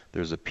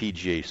 there's a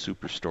PGA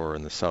Superstore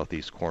in the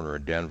southeast corner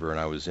of Denver, and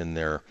I was in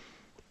there,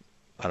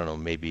 I don't know,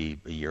 maybe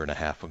a year and a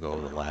half ago,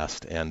 the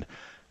last, and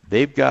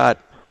they've got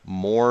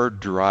more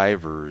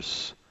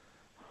drivers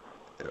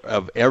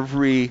of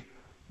every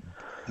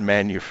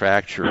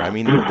manufacturer. I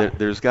mean,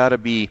 there's got to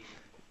be,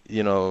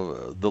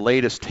 the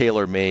latest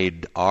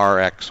TaylorMade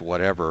RX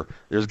whatever,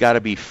 there's got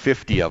to be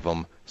 50 of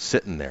them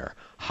sitting there.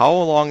 How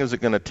long is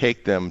it going to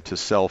take them to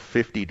sell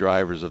 50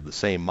 drivers of the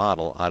same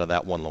model out of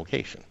that one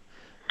location?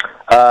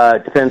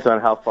 It depends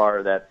on how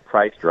far that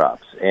price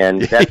drops,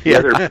 and that's the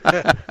other.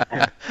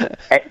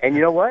 and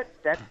you know what?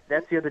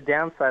 That's the other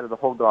downside of the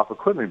whole golf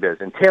equipment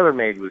business. And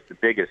TaylorMade was the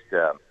biggest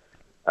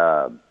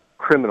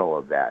criminal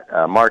of that.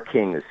 Mark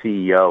King, the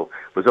CEO,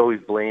 was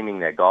always blaming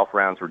that golf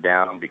rounds were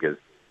down because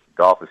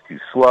golf is too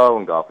slow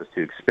and golf is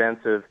too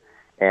expensive.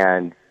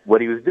 And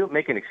what he was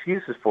making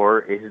excuses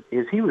for is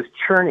he was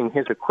churning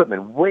his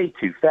equipment way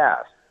too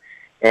fast.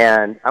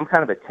 And I'm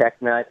kind of a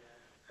tech nut.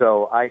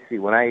 So I see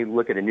when I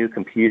look at a new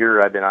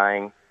computer I've been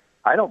eyeing,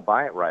 I don't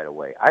buy it right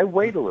away. I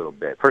wait a little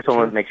bit. First, I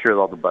want to make sure that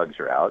all the bugs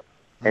are out.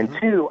 And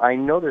two, I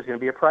know there's going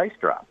to be a price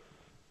drop.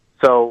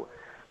 So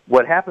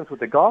what happens with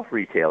the golf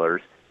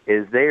retailers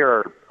is they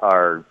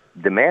are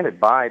demanded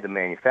by the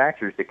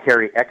manufacturers to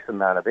carry X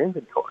amount of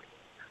inventory.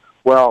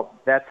 Well,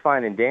 that's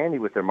fine and dandy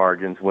with their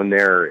margins when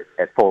they're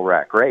at full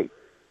rack rate.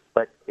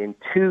 But in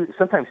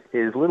sometimes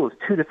as little as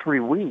 2 to 3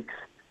 weeks,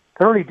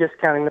 they're already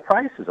discounting the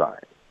prices on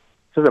it.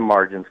 So the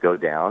margins go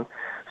down.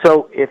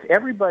 So if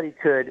everybody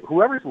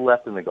whoever's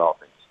left in the golf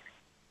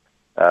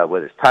industry,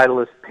 whether it's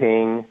Titleist,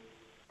 Ping,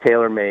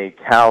 TaylorMade,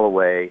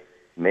 Callaway,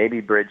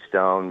 maybe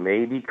Bridgestone,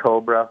 maybe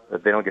Cobra,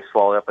 if they don't get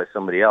swallowed up by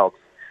somebody else,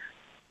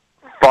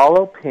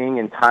 follow Ping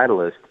and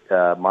Titleist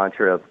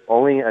mantra of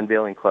only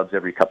unveiling clubs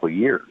every couple of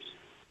years.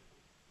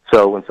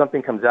 So when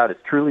something comes out,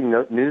 it's truly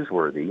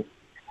newsworthy,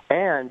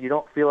 and you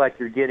don't feel like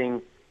you're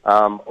getting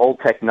old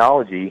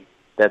technology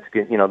that's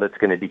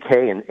going to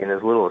decay in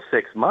as little as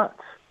 6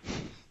 months.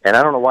 And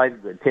I don't know why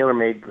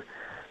TaylorMade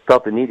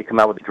felt the need to come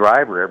out with a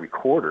driver every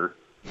quarter,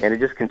 and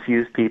it just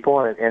confused people,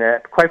 and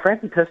it, quite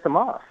frankly, pissed them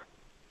off.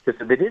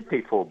 Because they did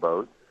pay full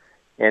boat,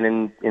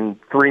 and in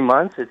 3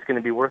 months, it's going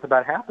to be worth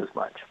about half as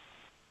much.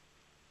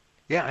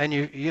 Yeah, and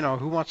you know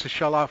who wants to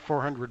shell out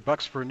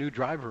 $400 for a new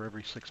driver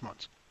every 6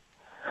 months?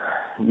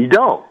 You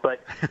don't.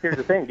 But here's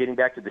the thing: getting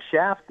back to the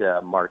shaft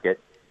market,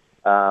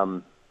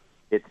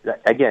 it's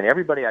again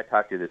everybody I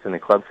talk to that's in the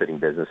club fitting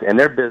business, and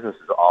their business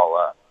is all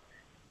up.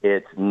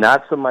 It's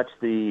not so much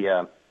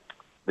the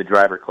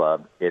driver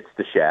club; it's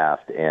the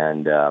shaft,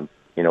 and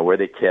where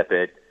they tip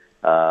it,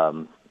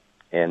 and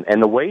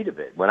the weight of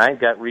it. When I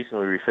got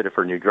recently refitted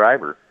for a new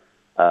driver,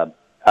 I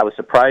was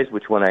surprised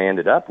which one I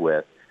ended up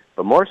with,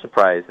 but more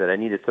surprised that I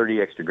needed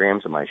 30 extra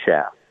grams of my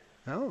shaft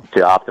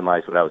to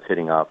optimize what I was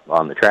hitting off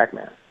on the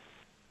TrackMan.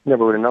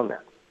 Never would have known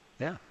that.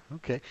 Yeah.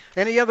 Okay.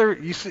 Any other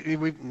you see?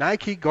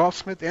 Nike,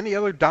 Golfsmith. Any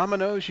other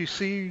dominoes you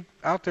see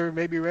out there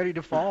maybe ready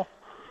to fall?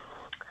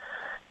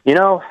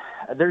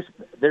 There's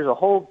a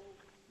whole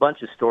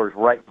bunch of stores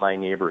right in my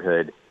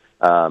neighborhood,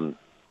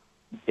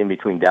 in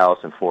between Dallas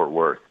and Fort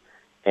Worth,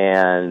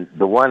 and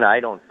the one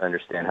I don't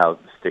understand how it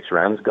sticks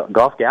around is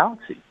Golf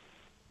Galaxy.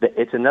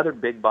 It's another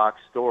big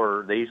box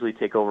store. They usually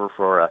take over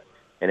for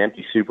an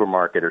empty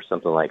supermarket or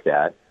something like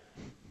that,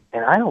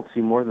 and I don't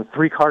see more than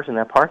 3 cars in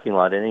that parking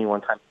lot at any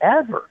one time,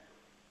 ever.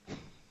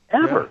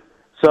 Yeah.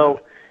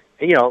 So,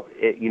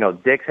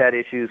 Dick's had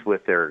issues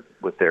with their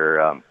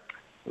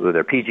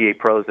PGA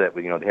Pros that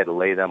they had to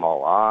lay them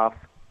all off.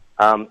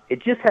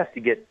 It just has to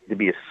get to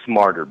be a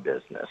smarter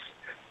business.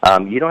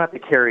 You don't have to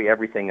carry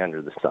everything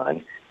under the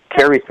sun.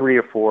 Carry 3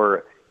 or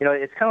 4.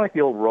 It's kind of like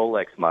the old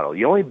Rolex model.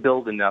 You only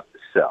build enough to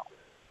sell.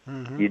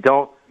 Mm-hmm.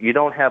 You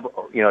don't have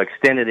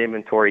extended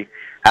inventory.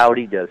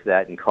 Audi does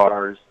that in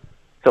cars,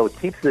 so it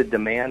keeps the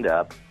demand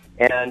up.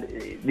 And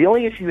the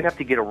only issue you have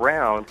to get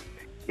around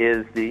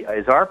is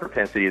our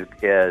propensity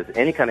as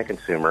any kind of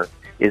consumer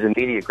is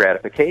immediate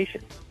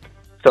gratification.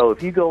 So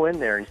if you go in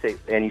there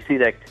and you see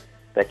that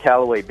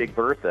Callaway Big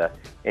Bertha,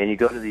 and you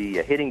go to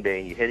the hitting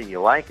bay and you hit it and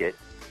you like it,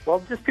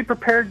 well, just be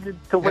prepared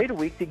to wait a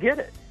week to get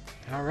it.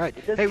 All right.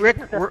 Hey, Rick,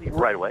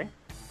 right away.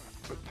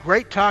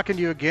 Great talking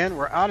to you again.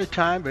 We're out of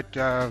time, but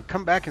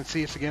come back and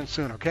see us again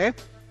soon, okay?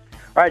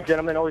 All right,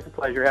 gentlemen. Always a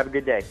pleasure. Have a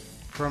good day.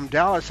 From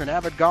Dallas, an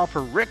avid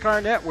golfer, Rick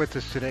Arnett, with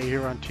us today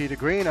here on Tee to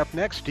Green. Up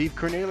next, Steve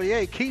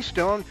Cornelier,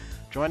 Keystone,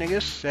 joining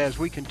us as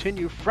we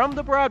continue from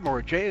the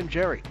Broadmoor. Jay and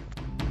Jerry.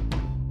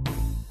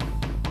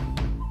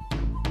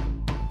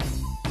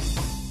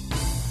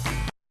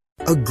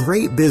 A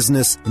great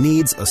business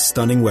needs a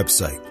stunning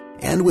website.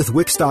 And with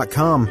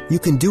Wix.com, you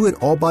can do it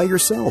all by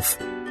yourself.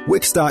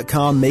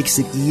 Wix.com makes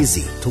it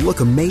easy to look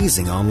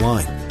amazing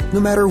online, no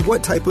matter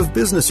what type of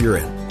business you're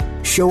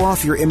in. Show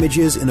off your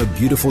images in a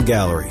beautiful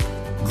gallery.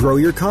 Grow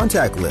your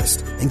contact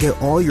list and get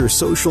all your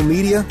social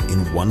media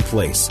in one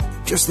place,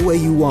 just the way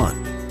you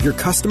want. Your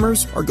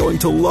customers are going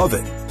to love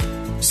it.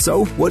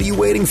 So, what are you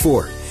waiting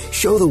for?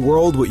 Show the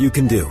world what you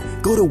can do.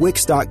 Go to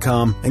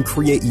Wix.com and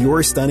create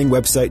your stunning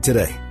website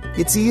today.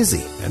 It's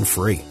easy and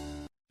free.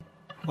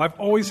 I've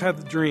always had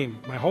the dream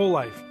my whole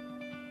life.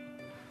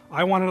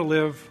 I wanted to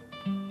live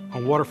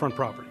on waterfront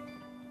property.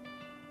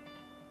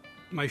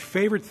 My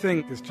favorite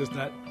thing is just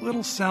that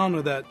little sound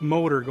of that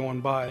motor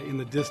going by in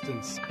the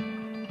distance.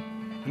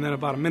 And then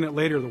about a minute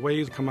later, the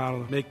waves come out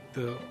and make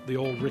the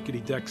old rickety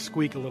deck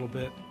squeak a little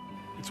bit.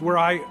 It's where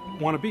I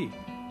want to be.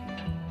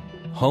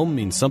 Home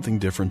means something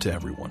different to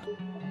everyone.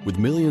 With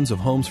millions of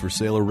homes for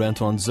sale or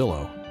rent on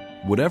Zillow,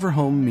 whatever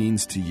home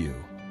means to you,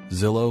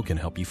 Zillow can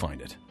help you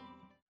find it.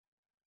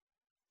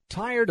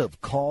 Tired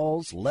of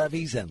calls,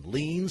 levies, and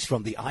liens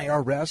from the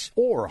IRS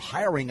or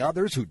hiring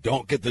others who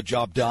don't get the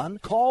job done?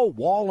 Call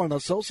Wall &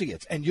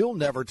 Associates and you'll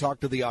never talk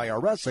to the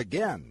IRS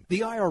again. The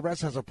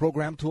IRS has a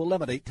program to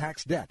eliminate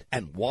tax debt,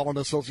 and Wall &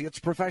 Associates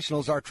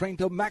professionals are trained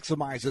to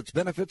maximize its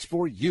benefits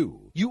for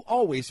you. You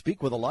always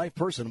speak with a live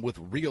person with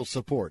real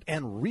support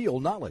and real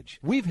knowledge.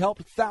 We've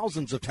helped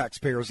thousands of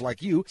taxpayers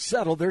like you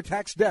settle their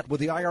tax debt with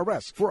the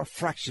IRS for a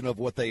fraction of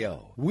what they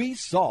owe. We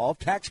solve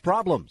tax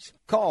problems.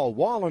 Call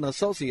Wall &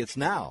 Associates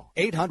now.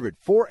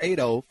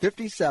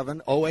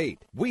 800-480-5708.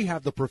 We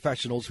have the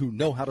professionals who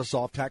know how to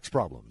solve tax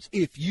problems.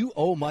 If you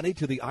owe money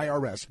to the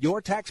IRS, your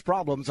tax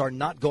problems are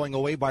not going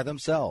away by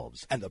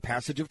themselves, and the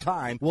passage of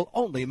time will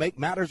only make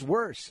matters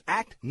worse.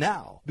 Act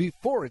now,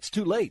 before it's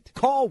too late.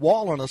 Call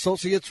Wall &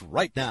 Associates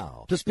right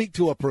now to speak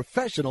to a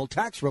professional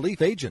tax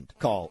relief agent.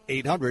 Call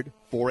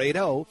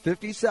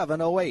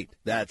 800-480-5708.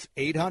 That's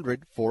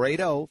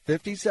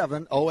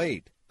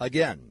 800-480-5708.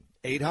 Again,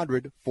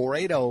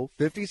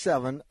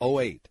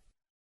 800-480-5708.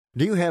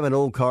 Do you have an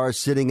old car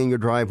sitting in your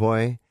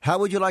driveway? How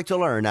would you like to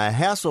learn a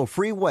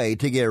hassle-free way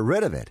to get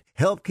rid of it,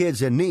 help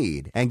kids in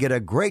need, and get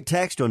a great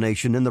tax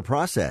donation in the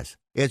process?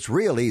 It's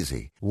real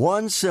easy.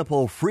 One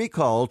simple free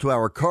call to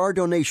our car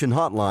donation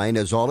hotline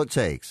is all it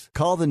takes.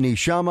 Call the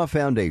Neshama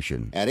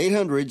Foundation at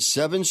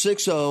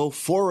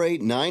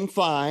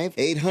 800-760-4895,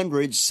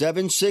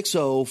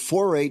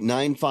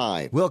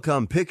 800-760-4895. We'll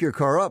come pick your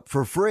car up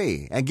for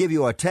free and give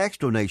you a tax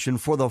donation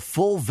for the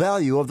full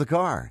value of the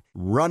car,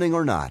 running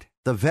or not.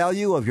 The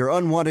value of your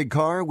unwanted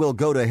car will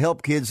go to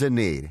help kids in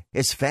need.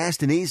 It's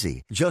fast and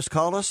easy. Just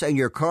call us and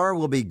your car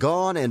will be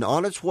gone and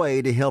on its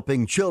way to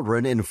helping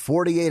children in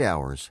 48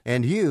 hours.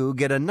 And you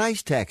get a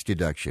nice tax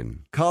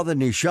deduction. Call the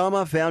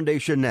Neshama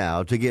Foundation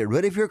now to get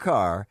rid of your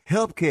car,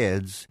 help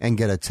kids, and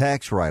get a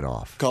tax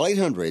write-off. Call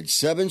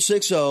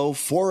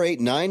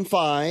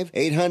 800-760-4895,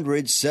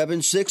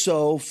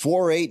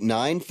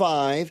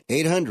 800-760-4895,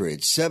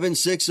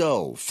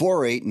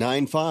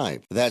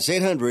 800-760-4895. That's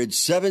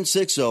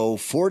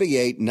 800-760-4895.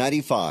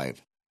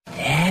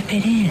 Tap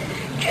it in.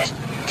 Just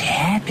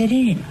tap it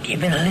in.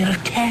 Give it a little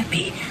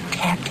tappy.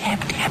 Tap, tap,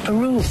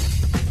 tap-a-roo.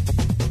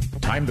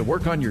 Time to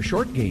work on your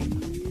short game.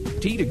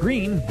 Tee to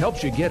Green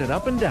helps you get it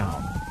up and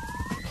down.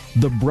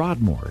 The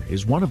Broadmoor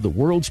is one of the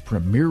world's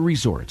premier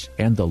resorts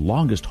and the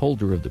longest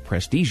holder of the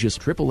prestigious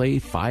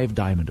AAA 5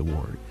 Diamond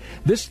Award.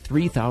 This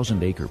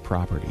 3,000-acre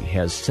property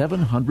has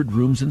 700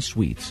 rooms and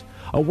suites,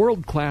 a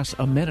world-class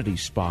amenity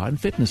spa and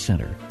fitness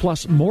center,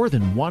 plus more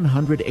than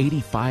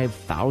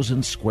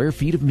 185,000 square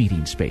feet of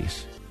meeting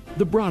space.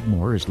 The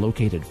Broadmoor is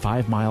located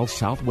 5 miles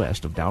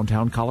southwest of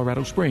downtown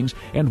Colorado Springs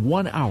and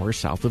 1 hour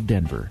south of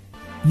Denver.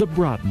 The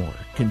Broadmoor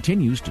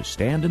continues to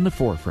stand in the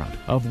forefront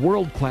of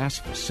world-class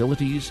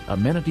facilities,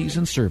 amenities,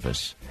 and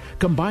service,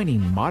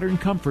 combining modern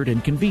comfort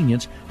and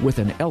convenience with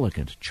an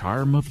elegant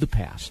charm of the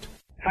past.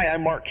 Hi,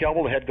 I'm Mark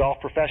Kelble, the head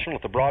golf professional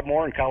at the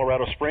Broadmoor in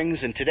Colorado Springs,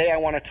 and today I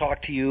want to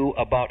talk to you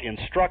about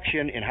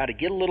instruction and how to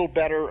get a little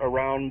better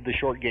around the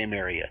short game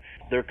area.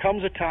 There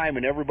comes a time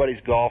in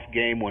everybody's golf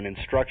game when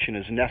instruction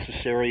is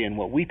necessary, and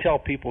what we tell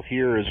people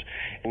here is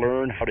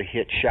learn how to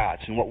hit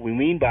shots. And what we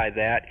mean by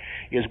that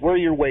is where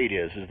your weight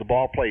is. Is the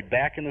ball played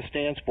back in the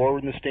stance,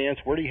 forward in the stance?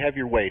 Where do you have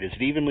your weight? Is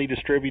it evenly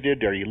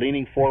distributed? Are you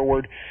leaning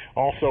forward?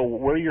 Also,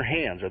 where are your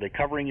hands? Are they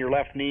covering your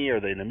left knee?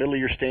 Are they in the middle of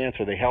your stance?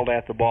 Are they held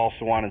at the ball?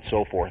 So on and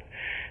so forth.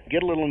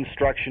 Get a little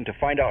instruction to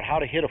find out how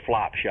to hit a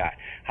flop shot,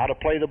 how to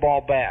play the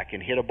ball back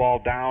and hit a ball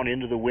down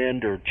into the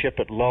wind or chip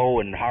it low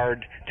and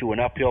hard to an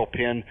uphill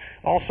pin.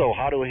 Also,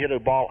 how to hit a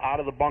ball out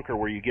of the bunker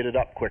where you get it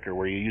up quicker,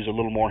 where you use a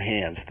little more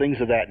hands,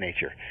 things of that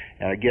nature.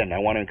 And again, I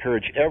want to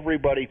encourage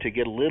everybody to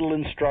get a little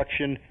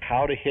instruction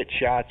how to hit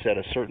shots at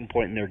a certain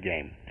point in their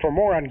game. For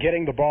more on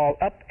getting the ball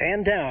up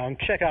and down,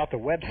 check out the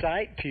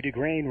website,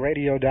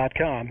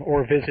 tdegrainradio.com,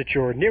 or visit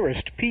your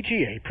nearest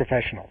PGA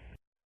professional.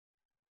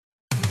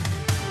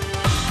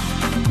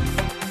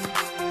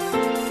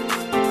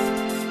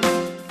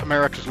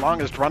 America's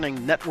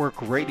longest-running network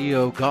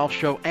radio golf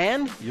show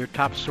and your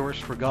top source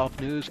for golf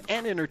news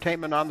and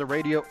entertainment on the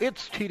radio.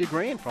 It's Tee to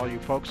Green for all you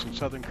folks in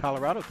southern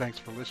Colorado. Thanks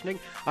for listening.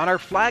 On our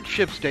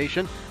flagship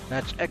station,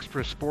 that's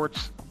Extra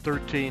Sports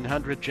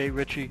 1300. Jay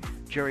Ritchie,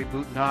 Jerry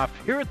Butenhoff.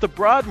 Here at the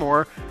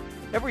Broadmoor,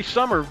 every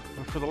summer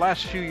for the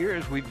last few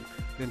years, we've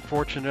been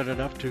fortunate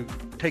enough to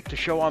take the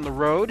show on the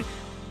road.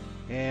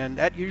 And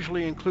that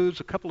usually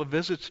includes a couple of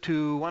visits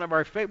to one of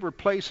our favorite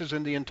places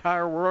in the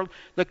entire world,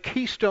 the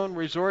Keystone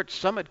Resort,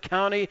 Summit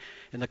County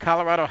in the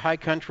Colorado High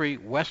Country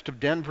west of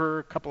Denver,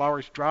 a couple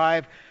hours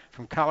drive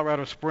from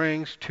Colorado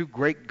Springs, two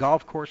great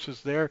golf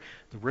courses there,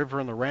 the River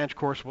and the Ranch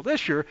course. Well,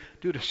 this year,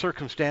 due to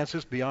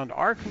circumstances beyond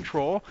our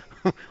control,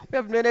 we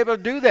haven't been able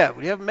to do that.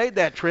 We haven't made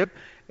that trip.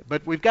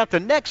 But we've got the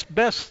next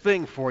best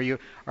thing for you.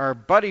 Our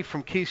buddy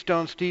from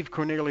Keystone, Steve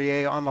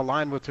Cornelier, on the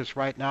line with us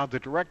right now, the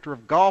director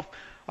of golf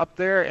up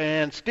there.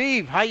 And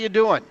Steve, how you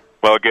doing?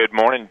 Well, good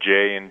morning,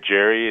 Jay and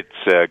Jerry.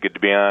 It's good to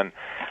be on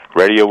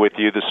radio with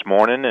you this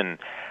morning. And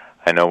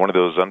I know one of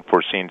those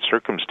unforeseen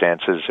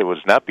circumstances, it was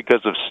not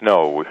because of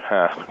snow.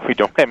 We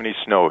don't have any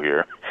snow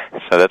here,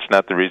 so that's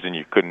not the reason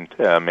you couldn't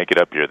make it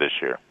up here this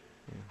year.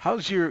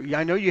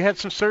 I know you had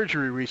some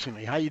surgery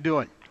recently. How you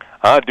doing?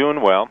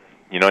 Doing well.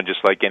 You know, just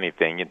like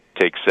anything, it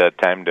takes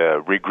time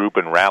to regroup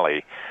and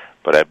rally.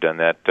 But I've done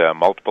that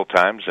multiple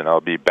times, and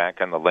I'll be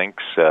back on the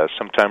links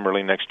sometime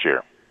early next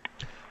year.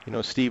 You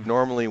know, Steve,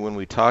 normally when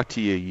we talk to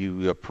you,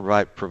 you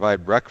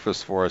provide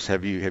breakfast for us.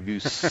 Have you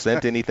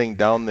sent anything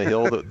down the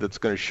hill that's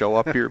going to show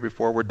up here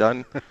before we're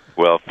done?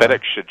 Well, FedEx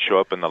should show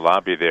up in the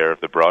lobby there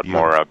of the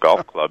Broadmoor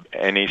Golf Club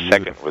any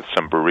second with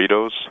some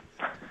burritos.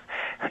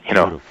 You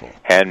know,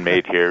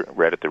 handmade here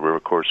right at the River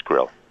Course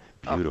Grill.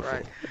 Beautiful.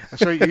 Right.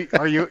 So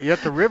are you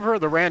at the river or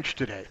the ranch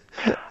today?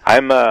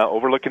 I'm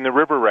overlooking the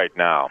river right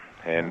now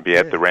and be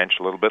at the ranch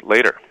a little bit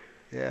later.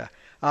 Yeah.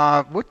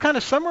 What kind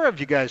of summer have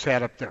you guys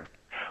had up there?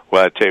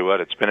 Well, I tell you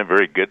what, it's been a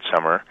very good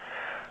summer.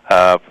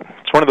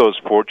 It's one of those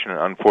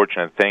fortunate,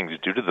 unfortunate things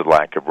due to the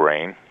lack of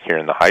rain here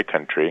in the high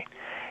country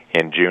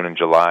in June and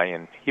July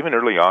and even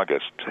early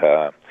August.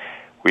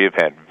 We have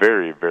had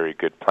very, very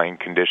good playing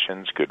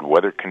conditions, good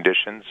weather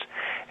conditions,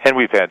 and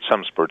we've had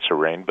some spurts of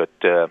rain, but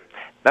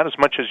not as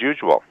much as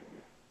usual.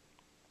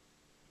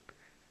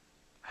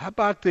 How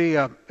about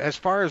the as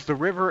far as the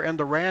river and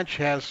the ranch,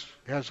 has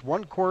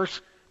one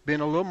course been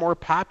a little more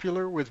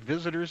popular with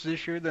visitors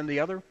this year than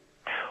the other?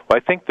 Well, I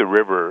think the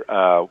river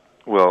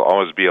will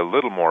always be a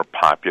little more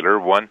popular.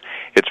 One,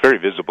 it's very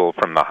visible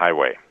from the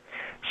highway,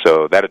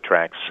 so that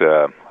attracts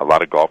a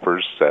lot of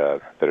golfers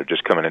that are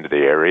just coming into the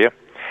area.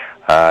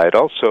 It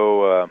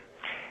also,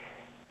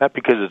 not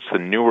because it's the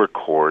newer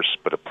course,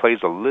 but it plays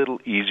a little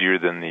easier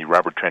than the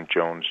Robert Trent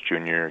Jones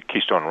Jr.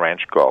 Keystone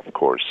Ranch Golf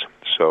Course.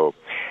 So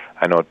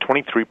I know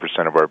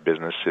 23% of our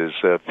business is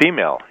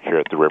female here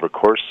at the River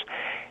Course,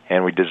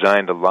 and we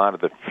designed a lot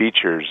of the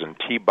features and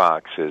tee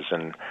boxes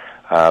and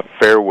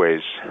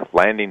fairways,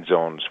 landing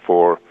zones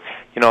for,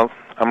 you know,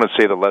 I'm going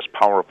to say the less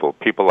powerful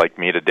people like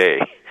me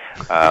today,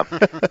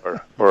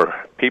 or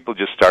people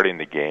just starting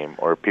the game,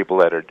 or people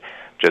that are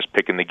just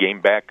picking the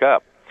game back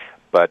up.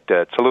 But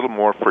it's a little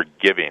more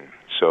forgiving.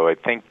 So I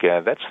think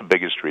that's the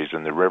biggest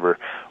reason. The river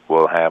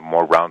will have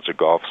more rounds of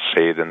golf,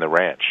 say, than the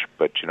ranch.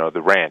 But, you know,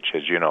 the ranch,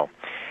 as you know,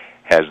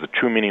 has the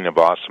true meaning of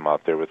awesome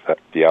out there with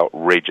the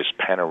outrageous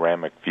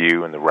panoramic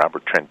view and the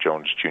Robert Trent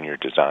Jones Jr.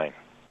 design.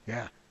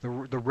 Yeah. The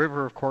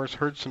river, of course,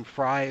 Hudson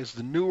Fry is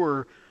the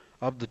newer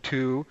of the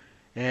two,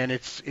 and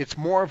it's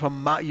more of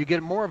a you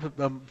get more of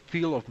a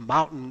feel of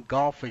mountain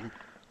golfing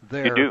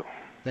there. You do.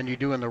 Than you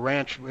do in the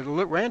ranch. The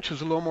ranch is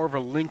a little more of a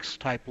links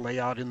type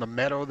layout in the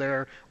meadow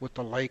there with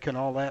the lake and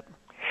all that.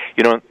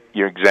 You know,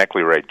 you're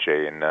exactly right,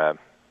 Jay. And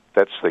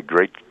That's the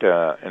great,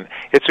 and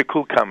it's a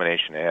cool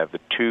combination to have the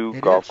two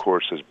golf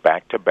courses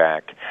back to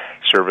back,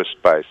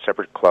 serviced by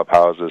separate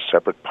clubhouses,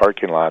 separate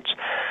parking lots,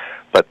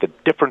 but the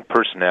different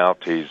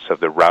personalities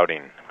of the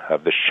routing,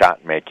 of the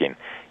shot making,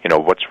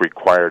 what's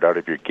required out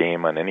of your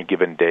game on any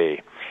given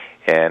day.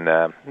 And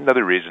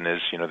another reason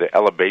is, the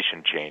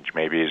elevation change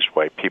maybe is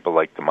why people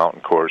like the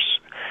mountain course,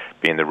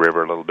 being the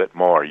river a little bit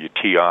more. You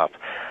tee off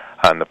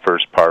on the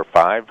first par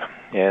 5,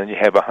 and you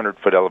have a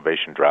 100-foot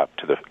elevation drop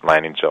to the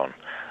landing zone.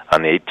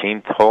 On the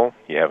 18th hole,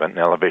 you have an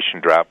elevation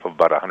drop of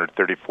about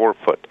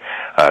 134-foot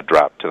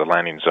drop to the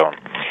landing zone.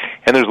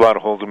 And there's a lot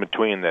of holes in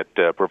between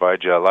that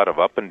provide you a lot of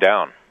up and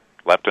down,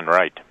 left and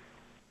right.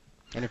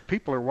 And if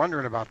people are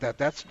wondering about that,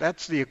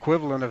 that's the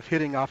equivalent of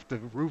hitting off the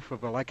roof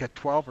of like a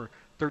 12 or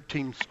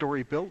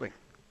 13-story building.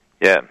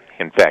 Yeah.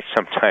 In fact,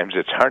 sometimes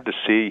it's hard to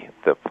see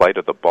the flight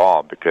of the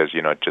ball because,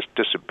 it just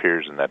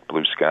disappears in that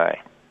blue sky.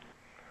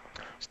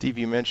 Steve,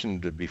 you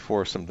mentioned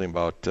before something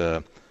about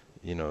the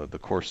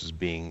courses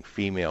being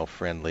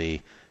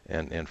female-friendly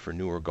and for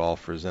newer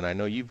golfers. And I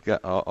know you've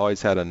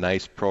always had a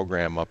nice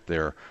program up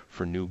there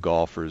for new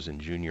golfers and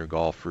junior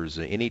golfers.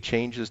 Any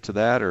changes to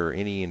that or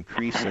any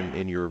increase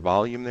in your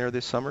volume there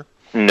this summer?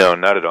 No,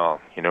 not at all.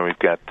 We've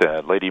got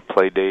lady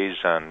play days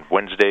on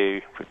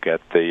Wednesday. We've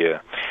got the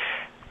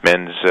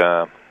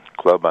men's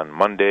club on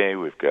Monday.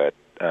 We've got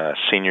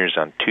seniors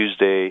on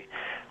Tuesday.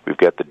 We've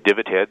got the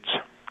Divot Heads,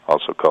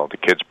 also called the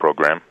kids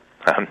program,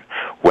 on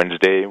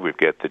Wednesday. We've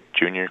got the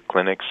junior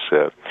clinics.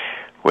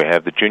 We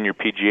have the junior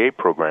PGA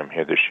program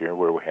here this year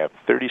where we have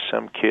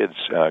 30-some kids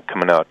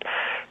coming out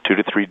 2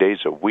 to 3 days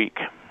a week.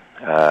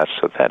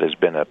 So that has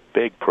been a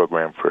big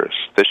program for us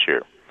this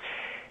year.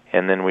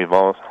 And then we've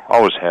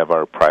always have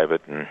our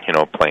private and,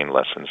 playing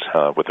lessons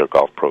with our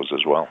golf pros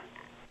as well.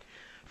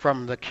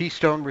 From the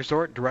Keystone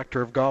Resort,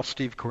 Director of Golf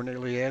Steve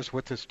Cornelier is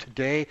with us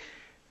today.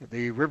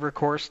 The River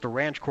Course, the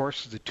Ranch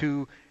Course, the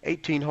two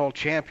 18-hole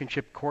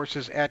championship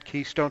courses at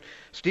Keystone.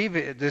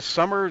 Steve, this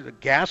summer the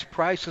gas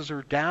prices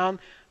are down.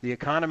 The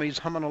economy's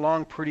humming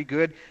along pretty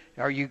good.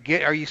 Are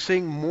you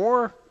seeing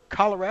more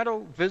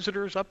Colorado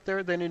visitors up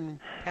there than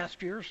in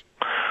past years?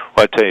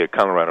 Well, I tell you,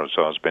 Colorado's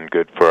always been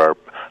good for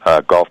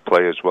our golf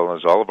play as well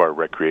as all of our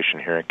recreation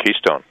here in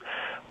Keystone.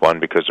 One,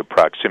 because of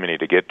proximity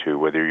to get to,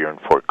 whether you're in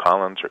Fort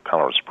Collins or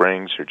Colorado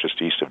Springs or just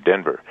east of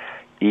Denver.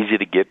 Easy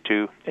to get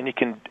to, and you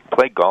can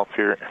play golf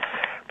here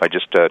by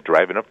just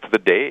driving up for the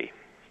day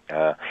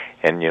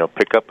and,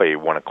 pick up a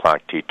 1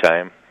 o'clock tee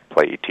time,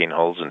 play 18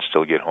 holes, and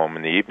still get home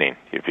in the evening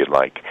if you'd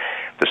like.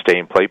 The stay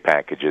and play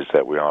packages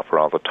that we offer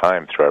all the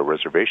time through our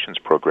reservations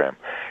program,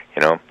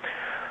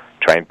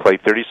 try and play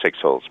 36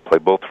 holes, play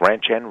both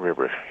ranch and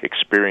river,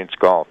 experience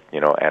golf,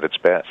 at its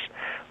best.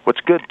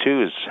 What's good,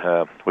 too,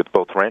 is with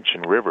both ranch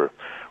and river,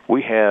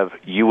 we have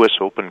U.S.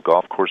 Open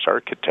golf course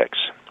architects.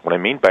 What I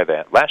mean by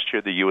that, last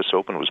year the U.S.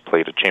 Open was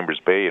played at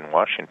Chambers Bay in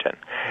Washington.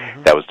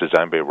 Mm-hmm. That was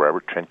designed by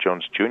Robert Trent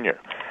Jones Jr.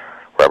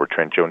 Robert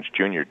Trent Jones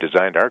Jr.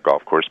 designed our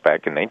golf course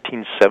back in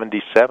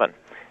 1977,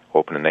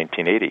 opened in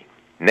 1980.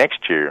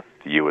 Next year,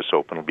 the U.S.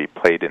 Open will be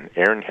played in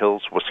Erin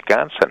Hills,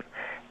 Wisconsin.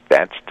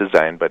 That's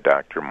designed by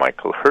Dr.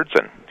 Michael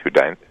Herzen, who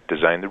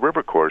designed the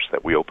river course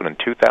that we opened in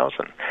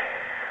 2000.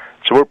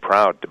 So we're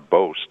proud to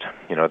boast,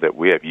 that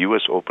we have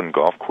U.S. Open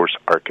golf course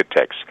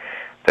architects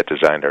that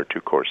designed our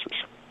two courses.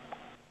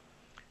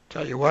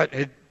 Tell you what,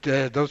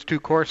 those two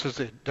courses,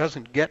 it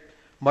doesn't get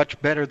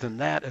much better than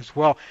that as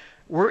well.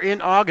 We're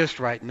in August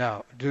right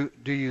now. Do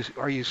you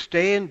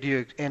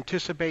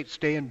anticipate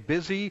staying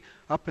busy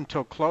up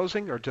until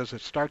closing, or does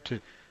it start to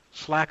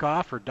slack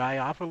off or die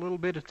off a little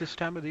bit at this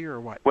time of the year,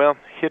 or what? Well,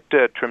 it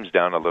trims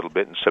down a little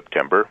bit in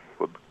September.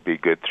 We'll be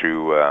good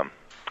through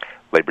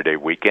Labor Day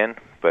weekend,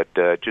 but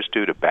just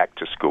due to back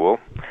to school,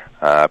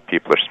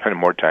 people are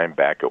spending more time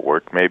back at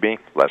work maybe,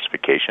 less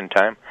vacation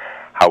time.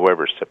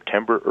 However,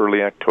 September,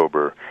 early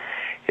October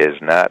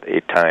is not a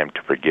time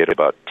to forget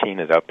about teeing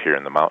it up here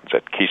in the mountains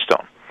at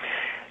Keystone,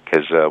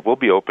 because we'll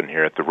be open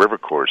here at the River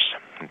Course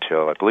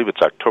until, I believe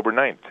it's October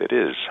 9th. It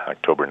is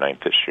October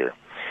 9th this year.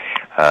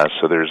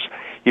 So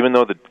even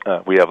though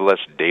we have less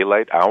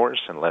daylight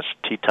hours and less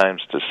tee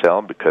times to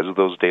sell because of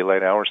those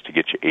daylight hours to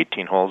get you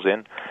 18 holes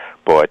in,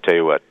 boy, I tell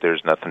you what,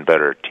 there's nothing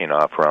better teeing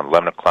off around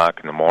 11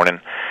 o'clock in the morning,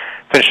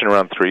 finishing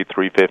around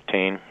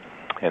 3:15,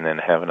 and then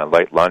having a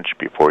light lunch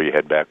before you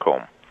head back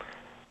home.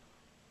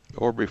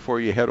 Or before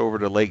you head over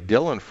to Lake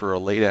Dillon for a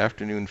late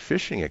afternoon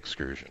fishing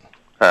excursion.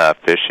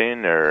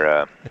 Fishing,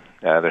 or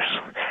there's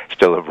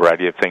still a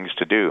variety of things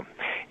to do.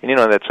 And,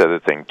 that's the other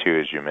thing, too,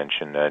 as you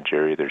mentioned,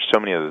 Jerry. There's so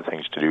many other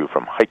things to do,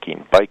 from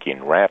hiking,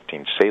 biking,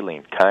 rafting,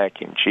 sailing,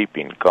 kayaking,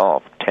 jeeping,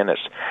 golf, tennis,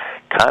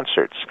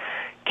 concerts,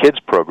 kids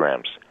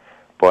programs.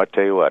 Boy, I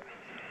tell you what,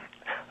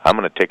 I'm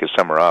going to take a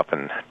summer off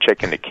and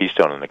check into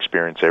Keystone and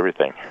experience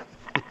everything.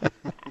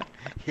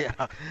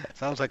 Yeah,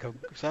 sounds like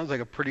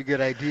a pretty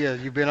good idea.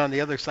 You've been on the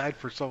other side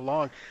for so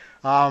long.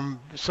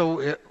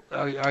 So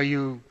are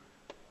you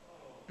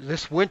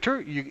this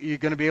winter? You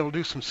going to be able to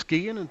do some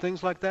skiing and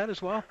things like that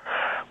as well?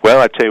 Well,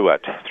 I tell you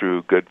what,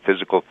 through good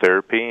physical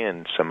therapy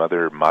and some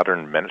other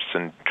modern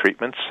medicine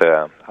treatments,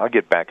 I'll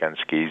get back on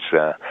skis.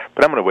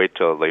 But I'm going to wait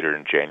till later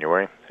in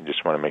January. I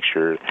just want to make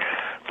sure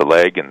the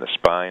leg and the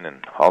spine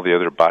and all the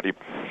other body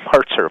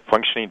parts are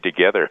functioning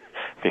together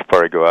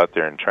before I go out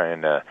there and try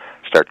and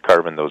start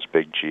carving those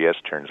big GS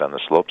turns on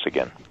the slopes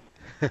again.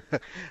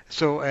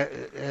 So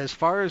as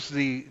far as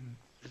the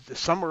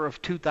summer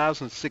of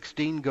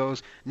 2016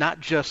 goes, not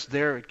just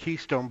there at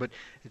Keystone, but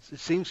it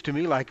seems to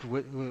me like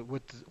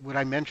with what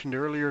I mentioned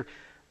earlier,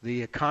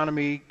 the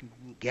economy,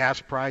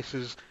 gas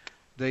prices,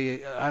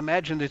 I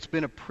imagine it's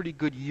been a pretty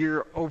good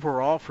year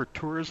overall for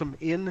tourism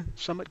in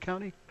Summit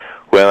County?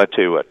 Well, I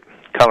tell you what,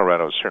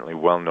 Colorado is certainly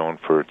well known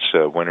for its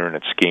winter and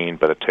its skiing,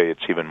 but I tell you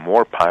it's even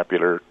more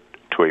popular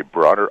to a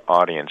broader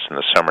audience in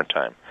the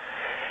summertime.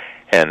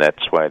 And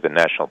that's why the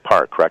national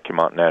park, Rocky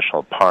Mountain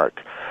National Park,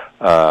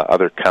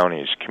 other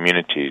counties,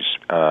 communities,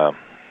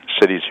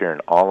 cities here in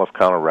all of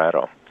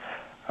Colorado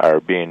are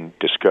being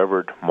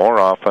discovered more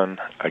often,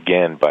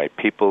 again, by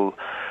people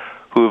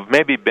who've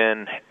maybe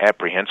been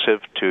apprehensive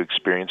to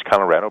experience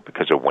Colorado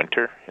because of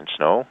winter and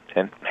snow.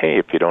 And, hey,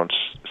 if you don't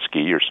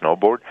ski or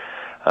snowboard,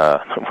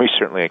 we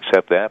certainly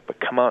accept that. But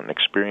come out and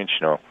experience,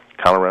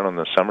 Colorado in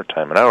the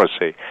summertime. And I always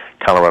say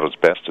Colorado's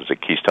best is a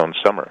Keystone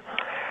summer.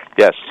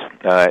 Yes,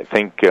 I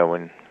think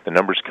when the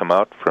numbers come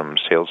out from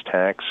sales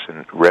tax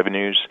and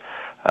revenues,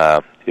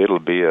 it'll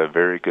be a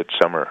very good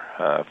summer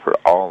for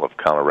all of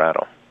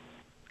Colorado.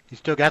 You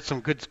still got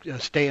some good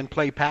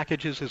stay-and-play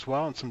packages as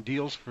well and some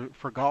deals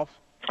for golf?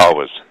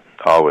 Always.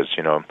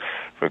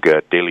 We've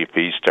got daily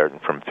fees starting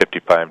from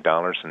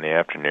 $55 in the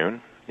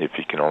afternoon if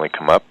you can only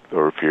come up,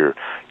 or if you're,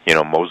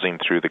 moseying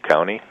through the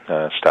county,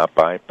 stop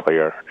by, play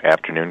our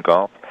afternoon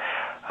golf.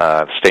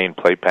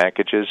 Stay-and-play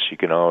packages, you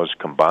can always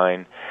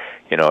combine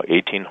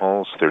 18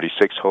 holes,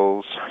 36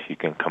 holes. You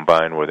can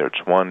combine whether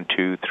it's 1,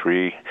 2,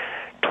 3,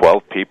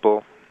 12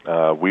 people.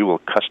 We will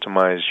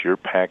customize your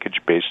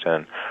package based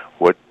on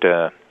what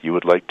you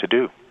would like to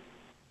do.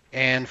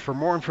 And for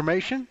more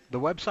information, the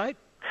website?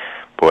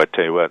 Boy, I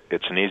tell you what,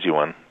 it's an easy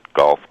one,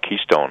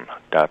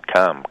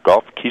 golfkeystone.com,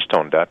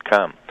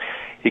 golfkeystone.com.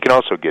 You can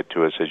also get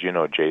to us, as you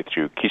know, Jay,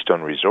 through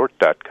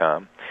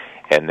keystoneresort.com.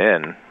 And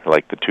then,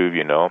 like the two of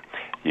you know,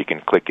 you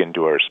can click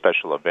into our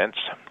special events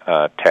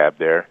tab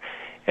there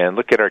and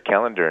look at our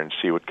calendar and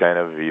see what kind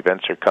of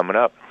events are coming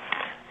up.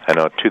 I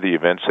know two of the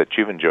events that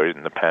you've enjoyed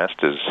in the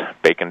past is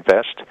Bacon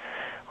Fest,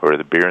 or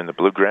the Beer and the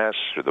Bluegrass,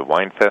 or the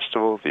Wine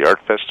Festival, the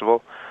Art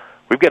Festival.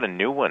 We've got a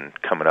new one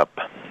coming up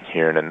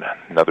here in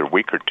another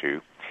week or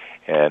two,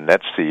 and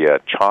that's the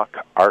Chalk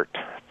Art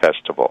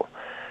Festival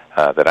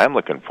that I'm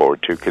looking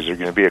forward to, because there are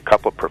going to be a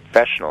couple of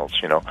professionals,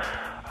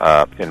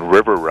 in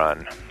River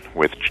Run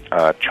with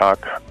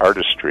chalk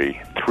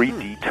artistry,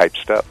 3D type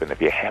stuff. And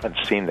if you haven't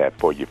seen that,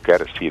 boy, you've got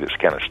to see this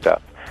kind of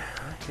stuff.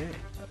 Okay.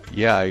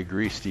 Yeah, I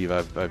agree, Steve.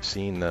 I've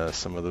seen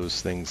some of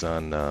those things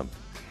on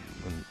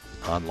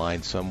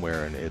online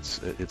somewhere, and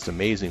it's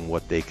amazing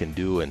what they can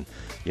do. And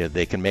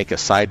they can make a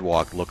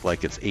sidewalk look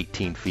like it's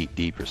 18 feet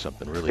deep or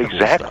something really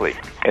exactly.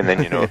 Cool stuff. And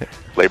then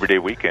Labor Day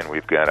weekend,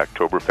 we've got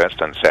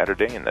Oktoberfest on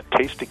Saturday and the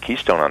Taste of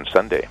Keystone on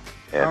Sunday,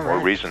 and more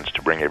reasons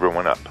to bring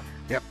everyone up.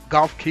 Yep,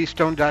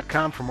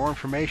 golfkeystone.com for more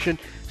information.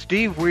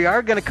 Steve, we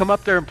are going to come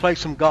up there and play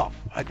some golf.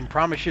 I can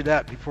promise you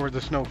that before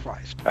the snow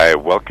flies. I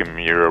welcome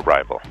your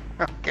arrival.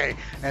 Okay,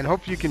 and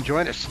hope you can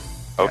join us.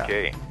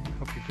 Okay. Yeah.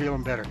 Hope you're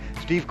feeling better.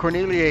 Steve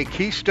Cornelier,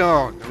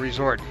 Keystone, the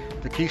resort,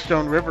 the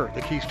Keystone River,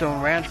 the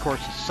Keystone Ranch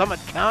Course,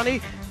 Summit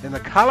County, in the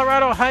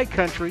Colorado High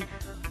Country,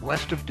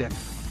 west of Denver.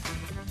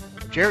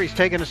 Jerry's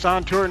taking us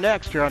on tour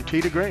next here on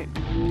Tee to Green.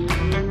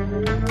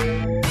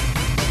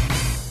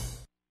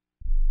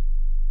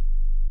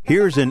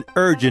 Here's an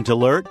urgent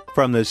alert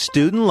from the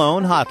Student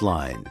Loan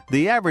Hotline.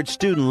 The average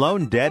student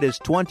loan debt is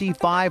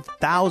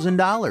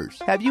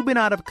 $25,000. Have you been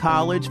out of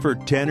college for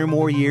 10 or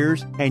more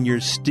years and you're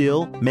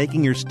still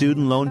making your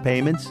student loan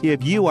payments?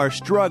 If you are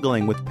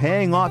struggling with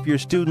paying off your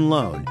student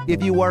loan,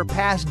 if you are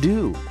past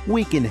due,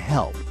 we can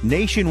help.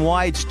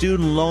 Nationwide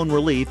Student Loan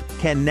Relief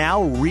can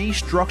now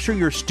restructure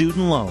your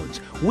student loans.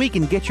 We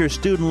can get your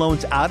student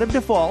loans out of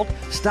default,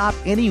 stop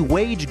any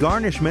wage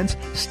garnishments,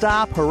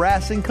 stop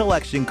harassing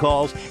collection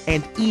calls,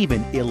 and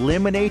even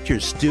eliminate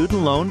your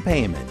student loan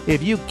payment.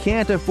 If you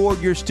can't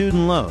afford your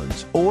student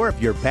loans, or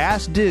if you're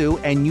past due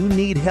and you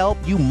need help,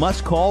 you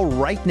must call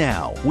right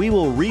now. We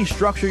will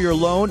restructure your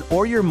loan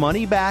or your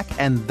money back,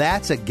 and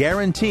that's a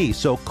guarantee.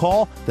 So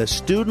call the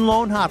Student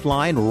Loan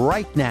Hotline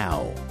right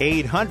now.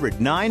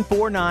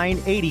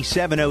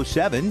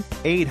 800-949-8707,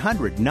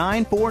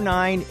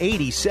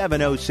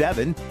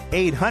 800-949-8707,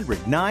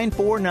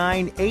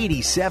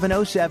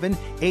 800-949-8707,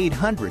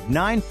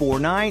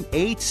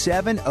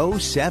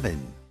 800-949-8707.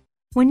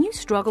 When you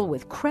struggle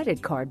with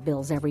credit card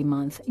bills every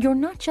month, you're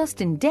not just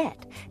in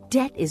debt.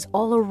 Debt is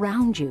all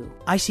around you.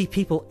 I see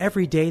people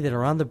every day that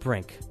are on the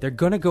brink. They're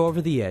going to go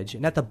over the edge,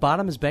 and at the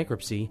bottom is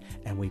bankruptcy,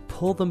 and we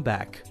pull them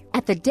back.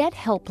 At the Debt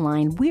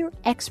Helpline, we're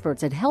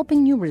experts at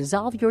helping you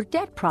resolve your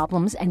debt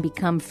problems and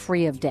become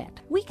free of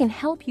debt. We can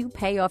help you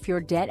pay off your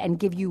debt and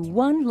give you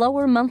one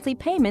lower monthly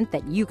payment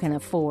that you can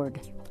afford.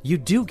 You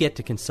do get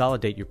to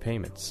consolidate your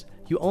payments.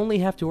 You only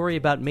have to worry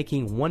about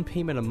making one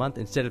payment a month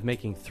instead of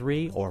making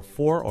 3 or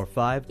 4 or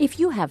 5. If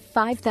you have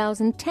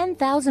 $5,000,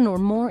 $10,000 or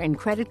more in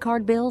credit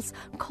card bills,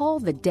 call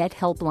the Debt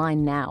Helpline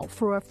now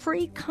for a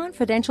free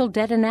confidential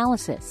debt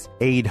analysis.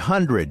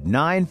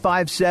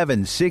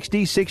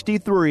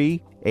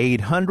 800-957-6063.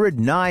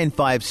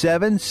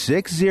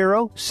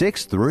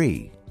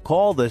 800-957-6063.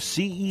 Call the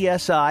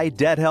CESI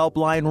Debt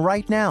Helpline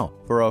right now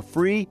for a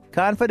free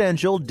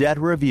confidential debt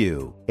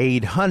review.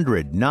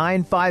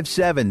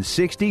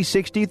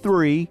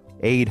 800-957-6063.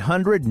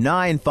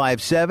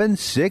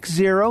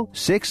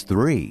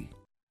 800-957-6063.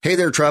 Hey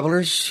there,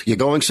 travelers. You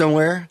going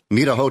somewhere?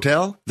 Need a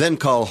hotel? Then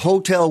call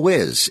Hotel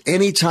Wiz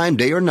anytime,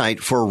 day or night,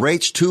 for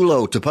rates too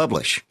low to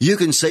publish. You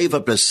can save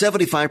up to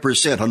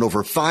 75% on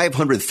over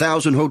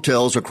 500,000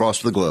 hotels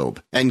across the globe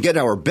and get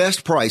our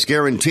best price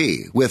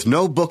guarantee with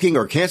no booking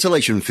or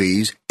cancellation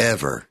fees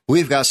ever.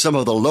 We've got some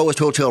of the lowest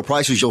hotel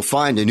prices you'll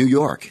find in New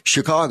York,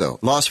 Chicago,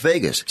 Las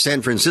Vegas,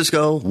 San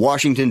Francisco,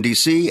 Washington,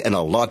 D.C., and a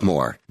lot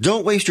more.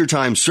 Don't waste your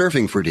time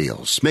surfing for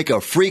deals. Make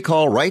a free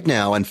call right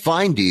now and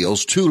find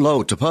deals too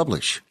low to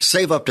publish.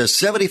 Save up to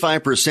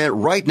 75%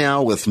 right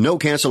now with no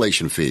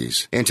cancellation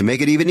fees. And to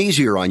make it even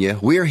easier on you,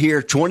 we're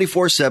here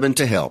 24/7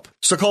 to help.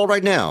 So call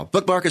right now.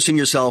 Bookmark us in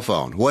your cell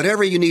phone.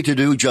 Whatever you need to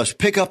do, just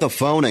pick up the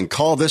phone and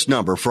call this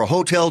number for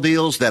hotel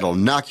deals that'll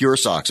knock your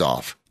socks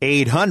off.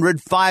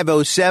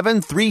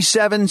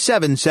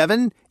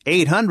 800-507-3777.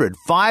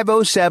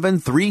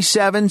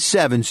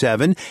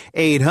 800-507-3777.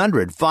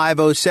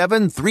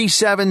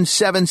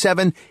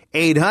 800-507-3777.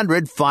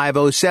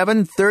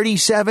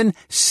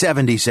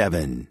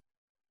 800-507-3777.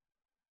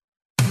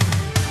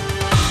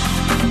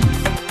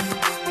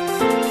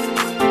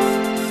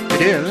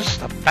 It is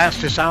the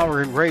fastest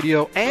hour in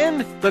radio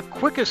and the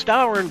quickest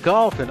hour in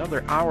golf.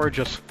 Another hour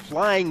just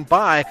flying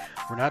by.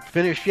 We're not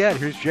finished yet.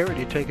 Here's Jerry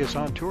to take us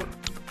on tour.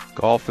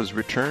 Golf has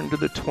returned to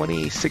the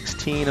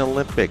 2016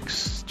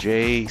 Olympics.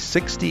 Jay,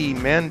 60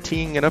 men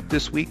teeing it up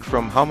this week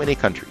from how many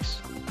countries?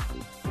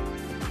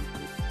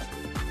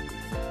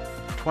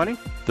 20?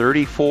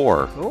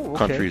 34 okay.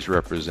 countries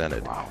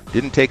represented. Wow.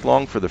 Didn't take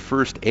long for the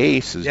first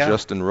ace as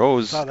Justin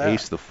Rose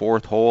aced the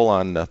fourth hole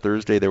on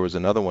Thursday. There was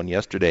another one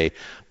yesterday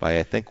by,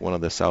 I think, one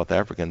of the South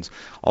Africans.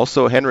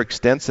 Also, Henrik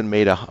Stenson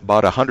made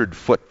about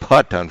 100-foot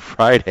putt on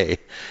Friday.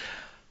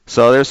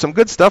 So there's some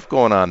good stuff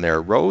going on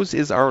there. Rose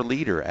is our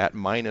leader at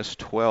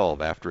 -12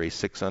 after a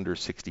 6-under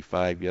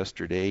 65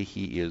 yesterday.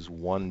 He is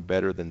one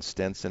better than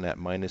Stenson at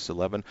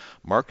 -11.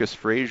 Marcus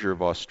Fraser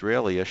of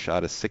Australia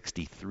shot a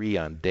 63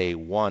 on day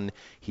one.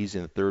 He's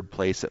in third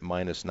place at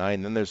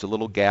 -9. Then there's a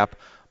little gap.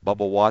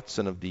 Bubba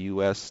Watson of the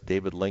U.S.,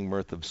 David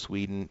Lingmerth of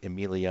Sweden,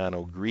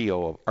 Emiliano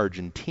Grillo of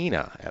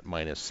Argentina at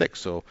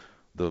 -6. So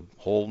the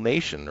whole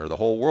nation, or the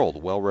whole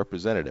world, well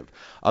representative.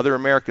 Other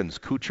Americans,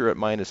 Kuchar at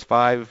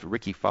 -5,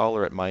 Ricky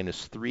Fowler at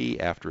 -3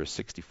 after a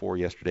 64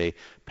 yesterday,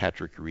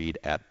 Patrick Reed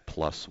at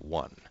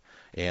 +1.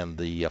 And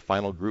the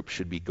final group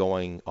should be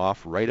going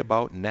off right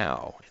about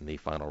now in the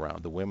final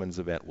round. The women's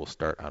event will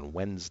start on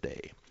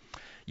Wednesday.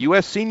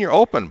 U.S. Senior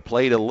Open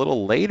played a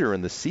little later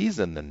in the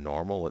season than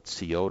normal at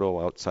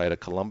Scioto outside of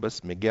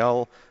Columbus.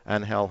 Miguel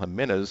Angel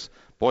Jimenez,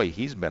 boy,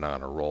 he's been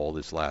on a roll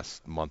this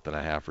last month and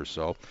a half or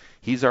so.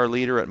 He's our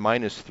leader at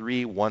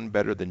 -3, one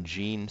better than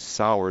Gene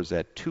Sowers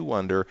at 2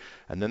 under.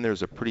 And then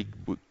there's a pretty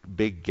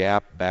big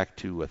gap back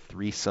to a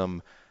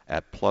threesome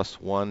at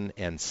 +1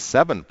 and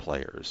 7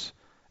 players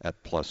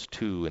at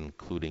 +2,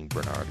 including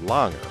Bernard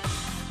Langer.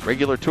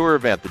 Regular tour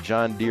event, the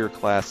John Deere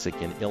Classic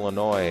in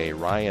Illinois.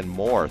 Ryan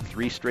Moore,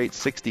 3 straight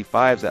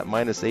 65s at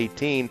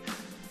 -18.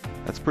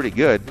 That's pretty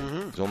good.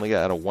 He's only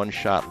got a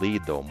one-shot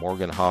lead, though.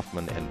 Morgan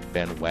Hoffman and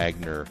Ben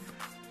Wagner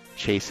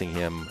chasing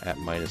him at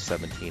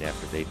 -17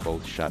 after they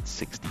both shot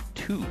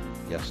 62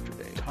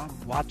 yesterday. Tom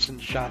Watson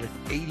shot at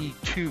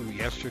 82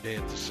 yesterday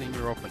at the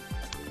Senior Open.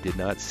 Did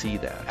not see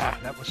that.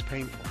 That was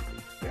painful.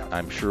 Yeah.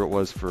 I'm sure it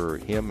was for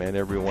him and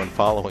everyone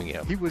following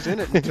him. He was in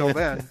it until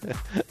then.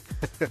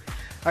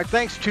 Our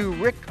thanks to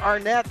Rick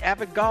Arnett,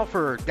 avid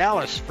golfer,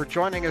 Dallas, for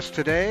joining us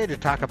today to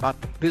talk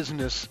about the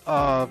business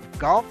of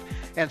golf.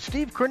 And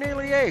Steve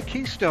Cornelier,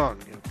 Keystone,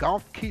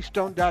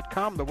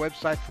 golfkeystone.com, the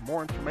website for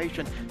more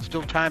information.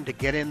 Still time to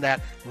get in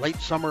that late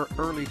summer,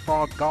 early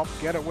fall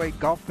golf getaway,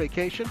 golf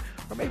vacation,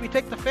 or maybe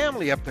take the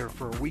family up there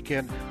for a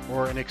weekend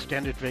or an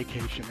extended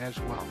vacation as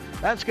well.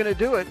 That's going to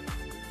do it.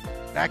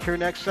 Back here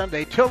next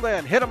Sunday. Till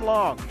then, hit 'em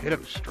long, hit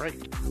 'em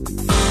straight.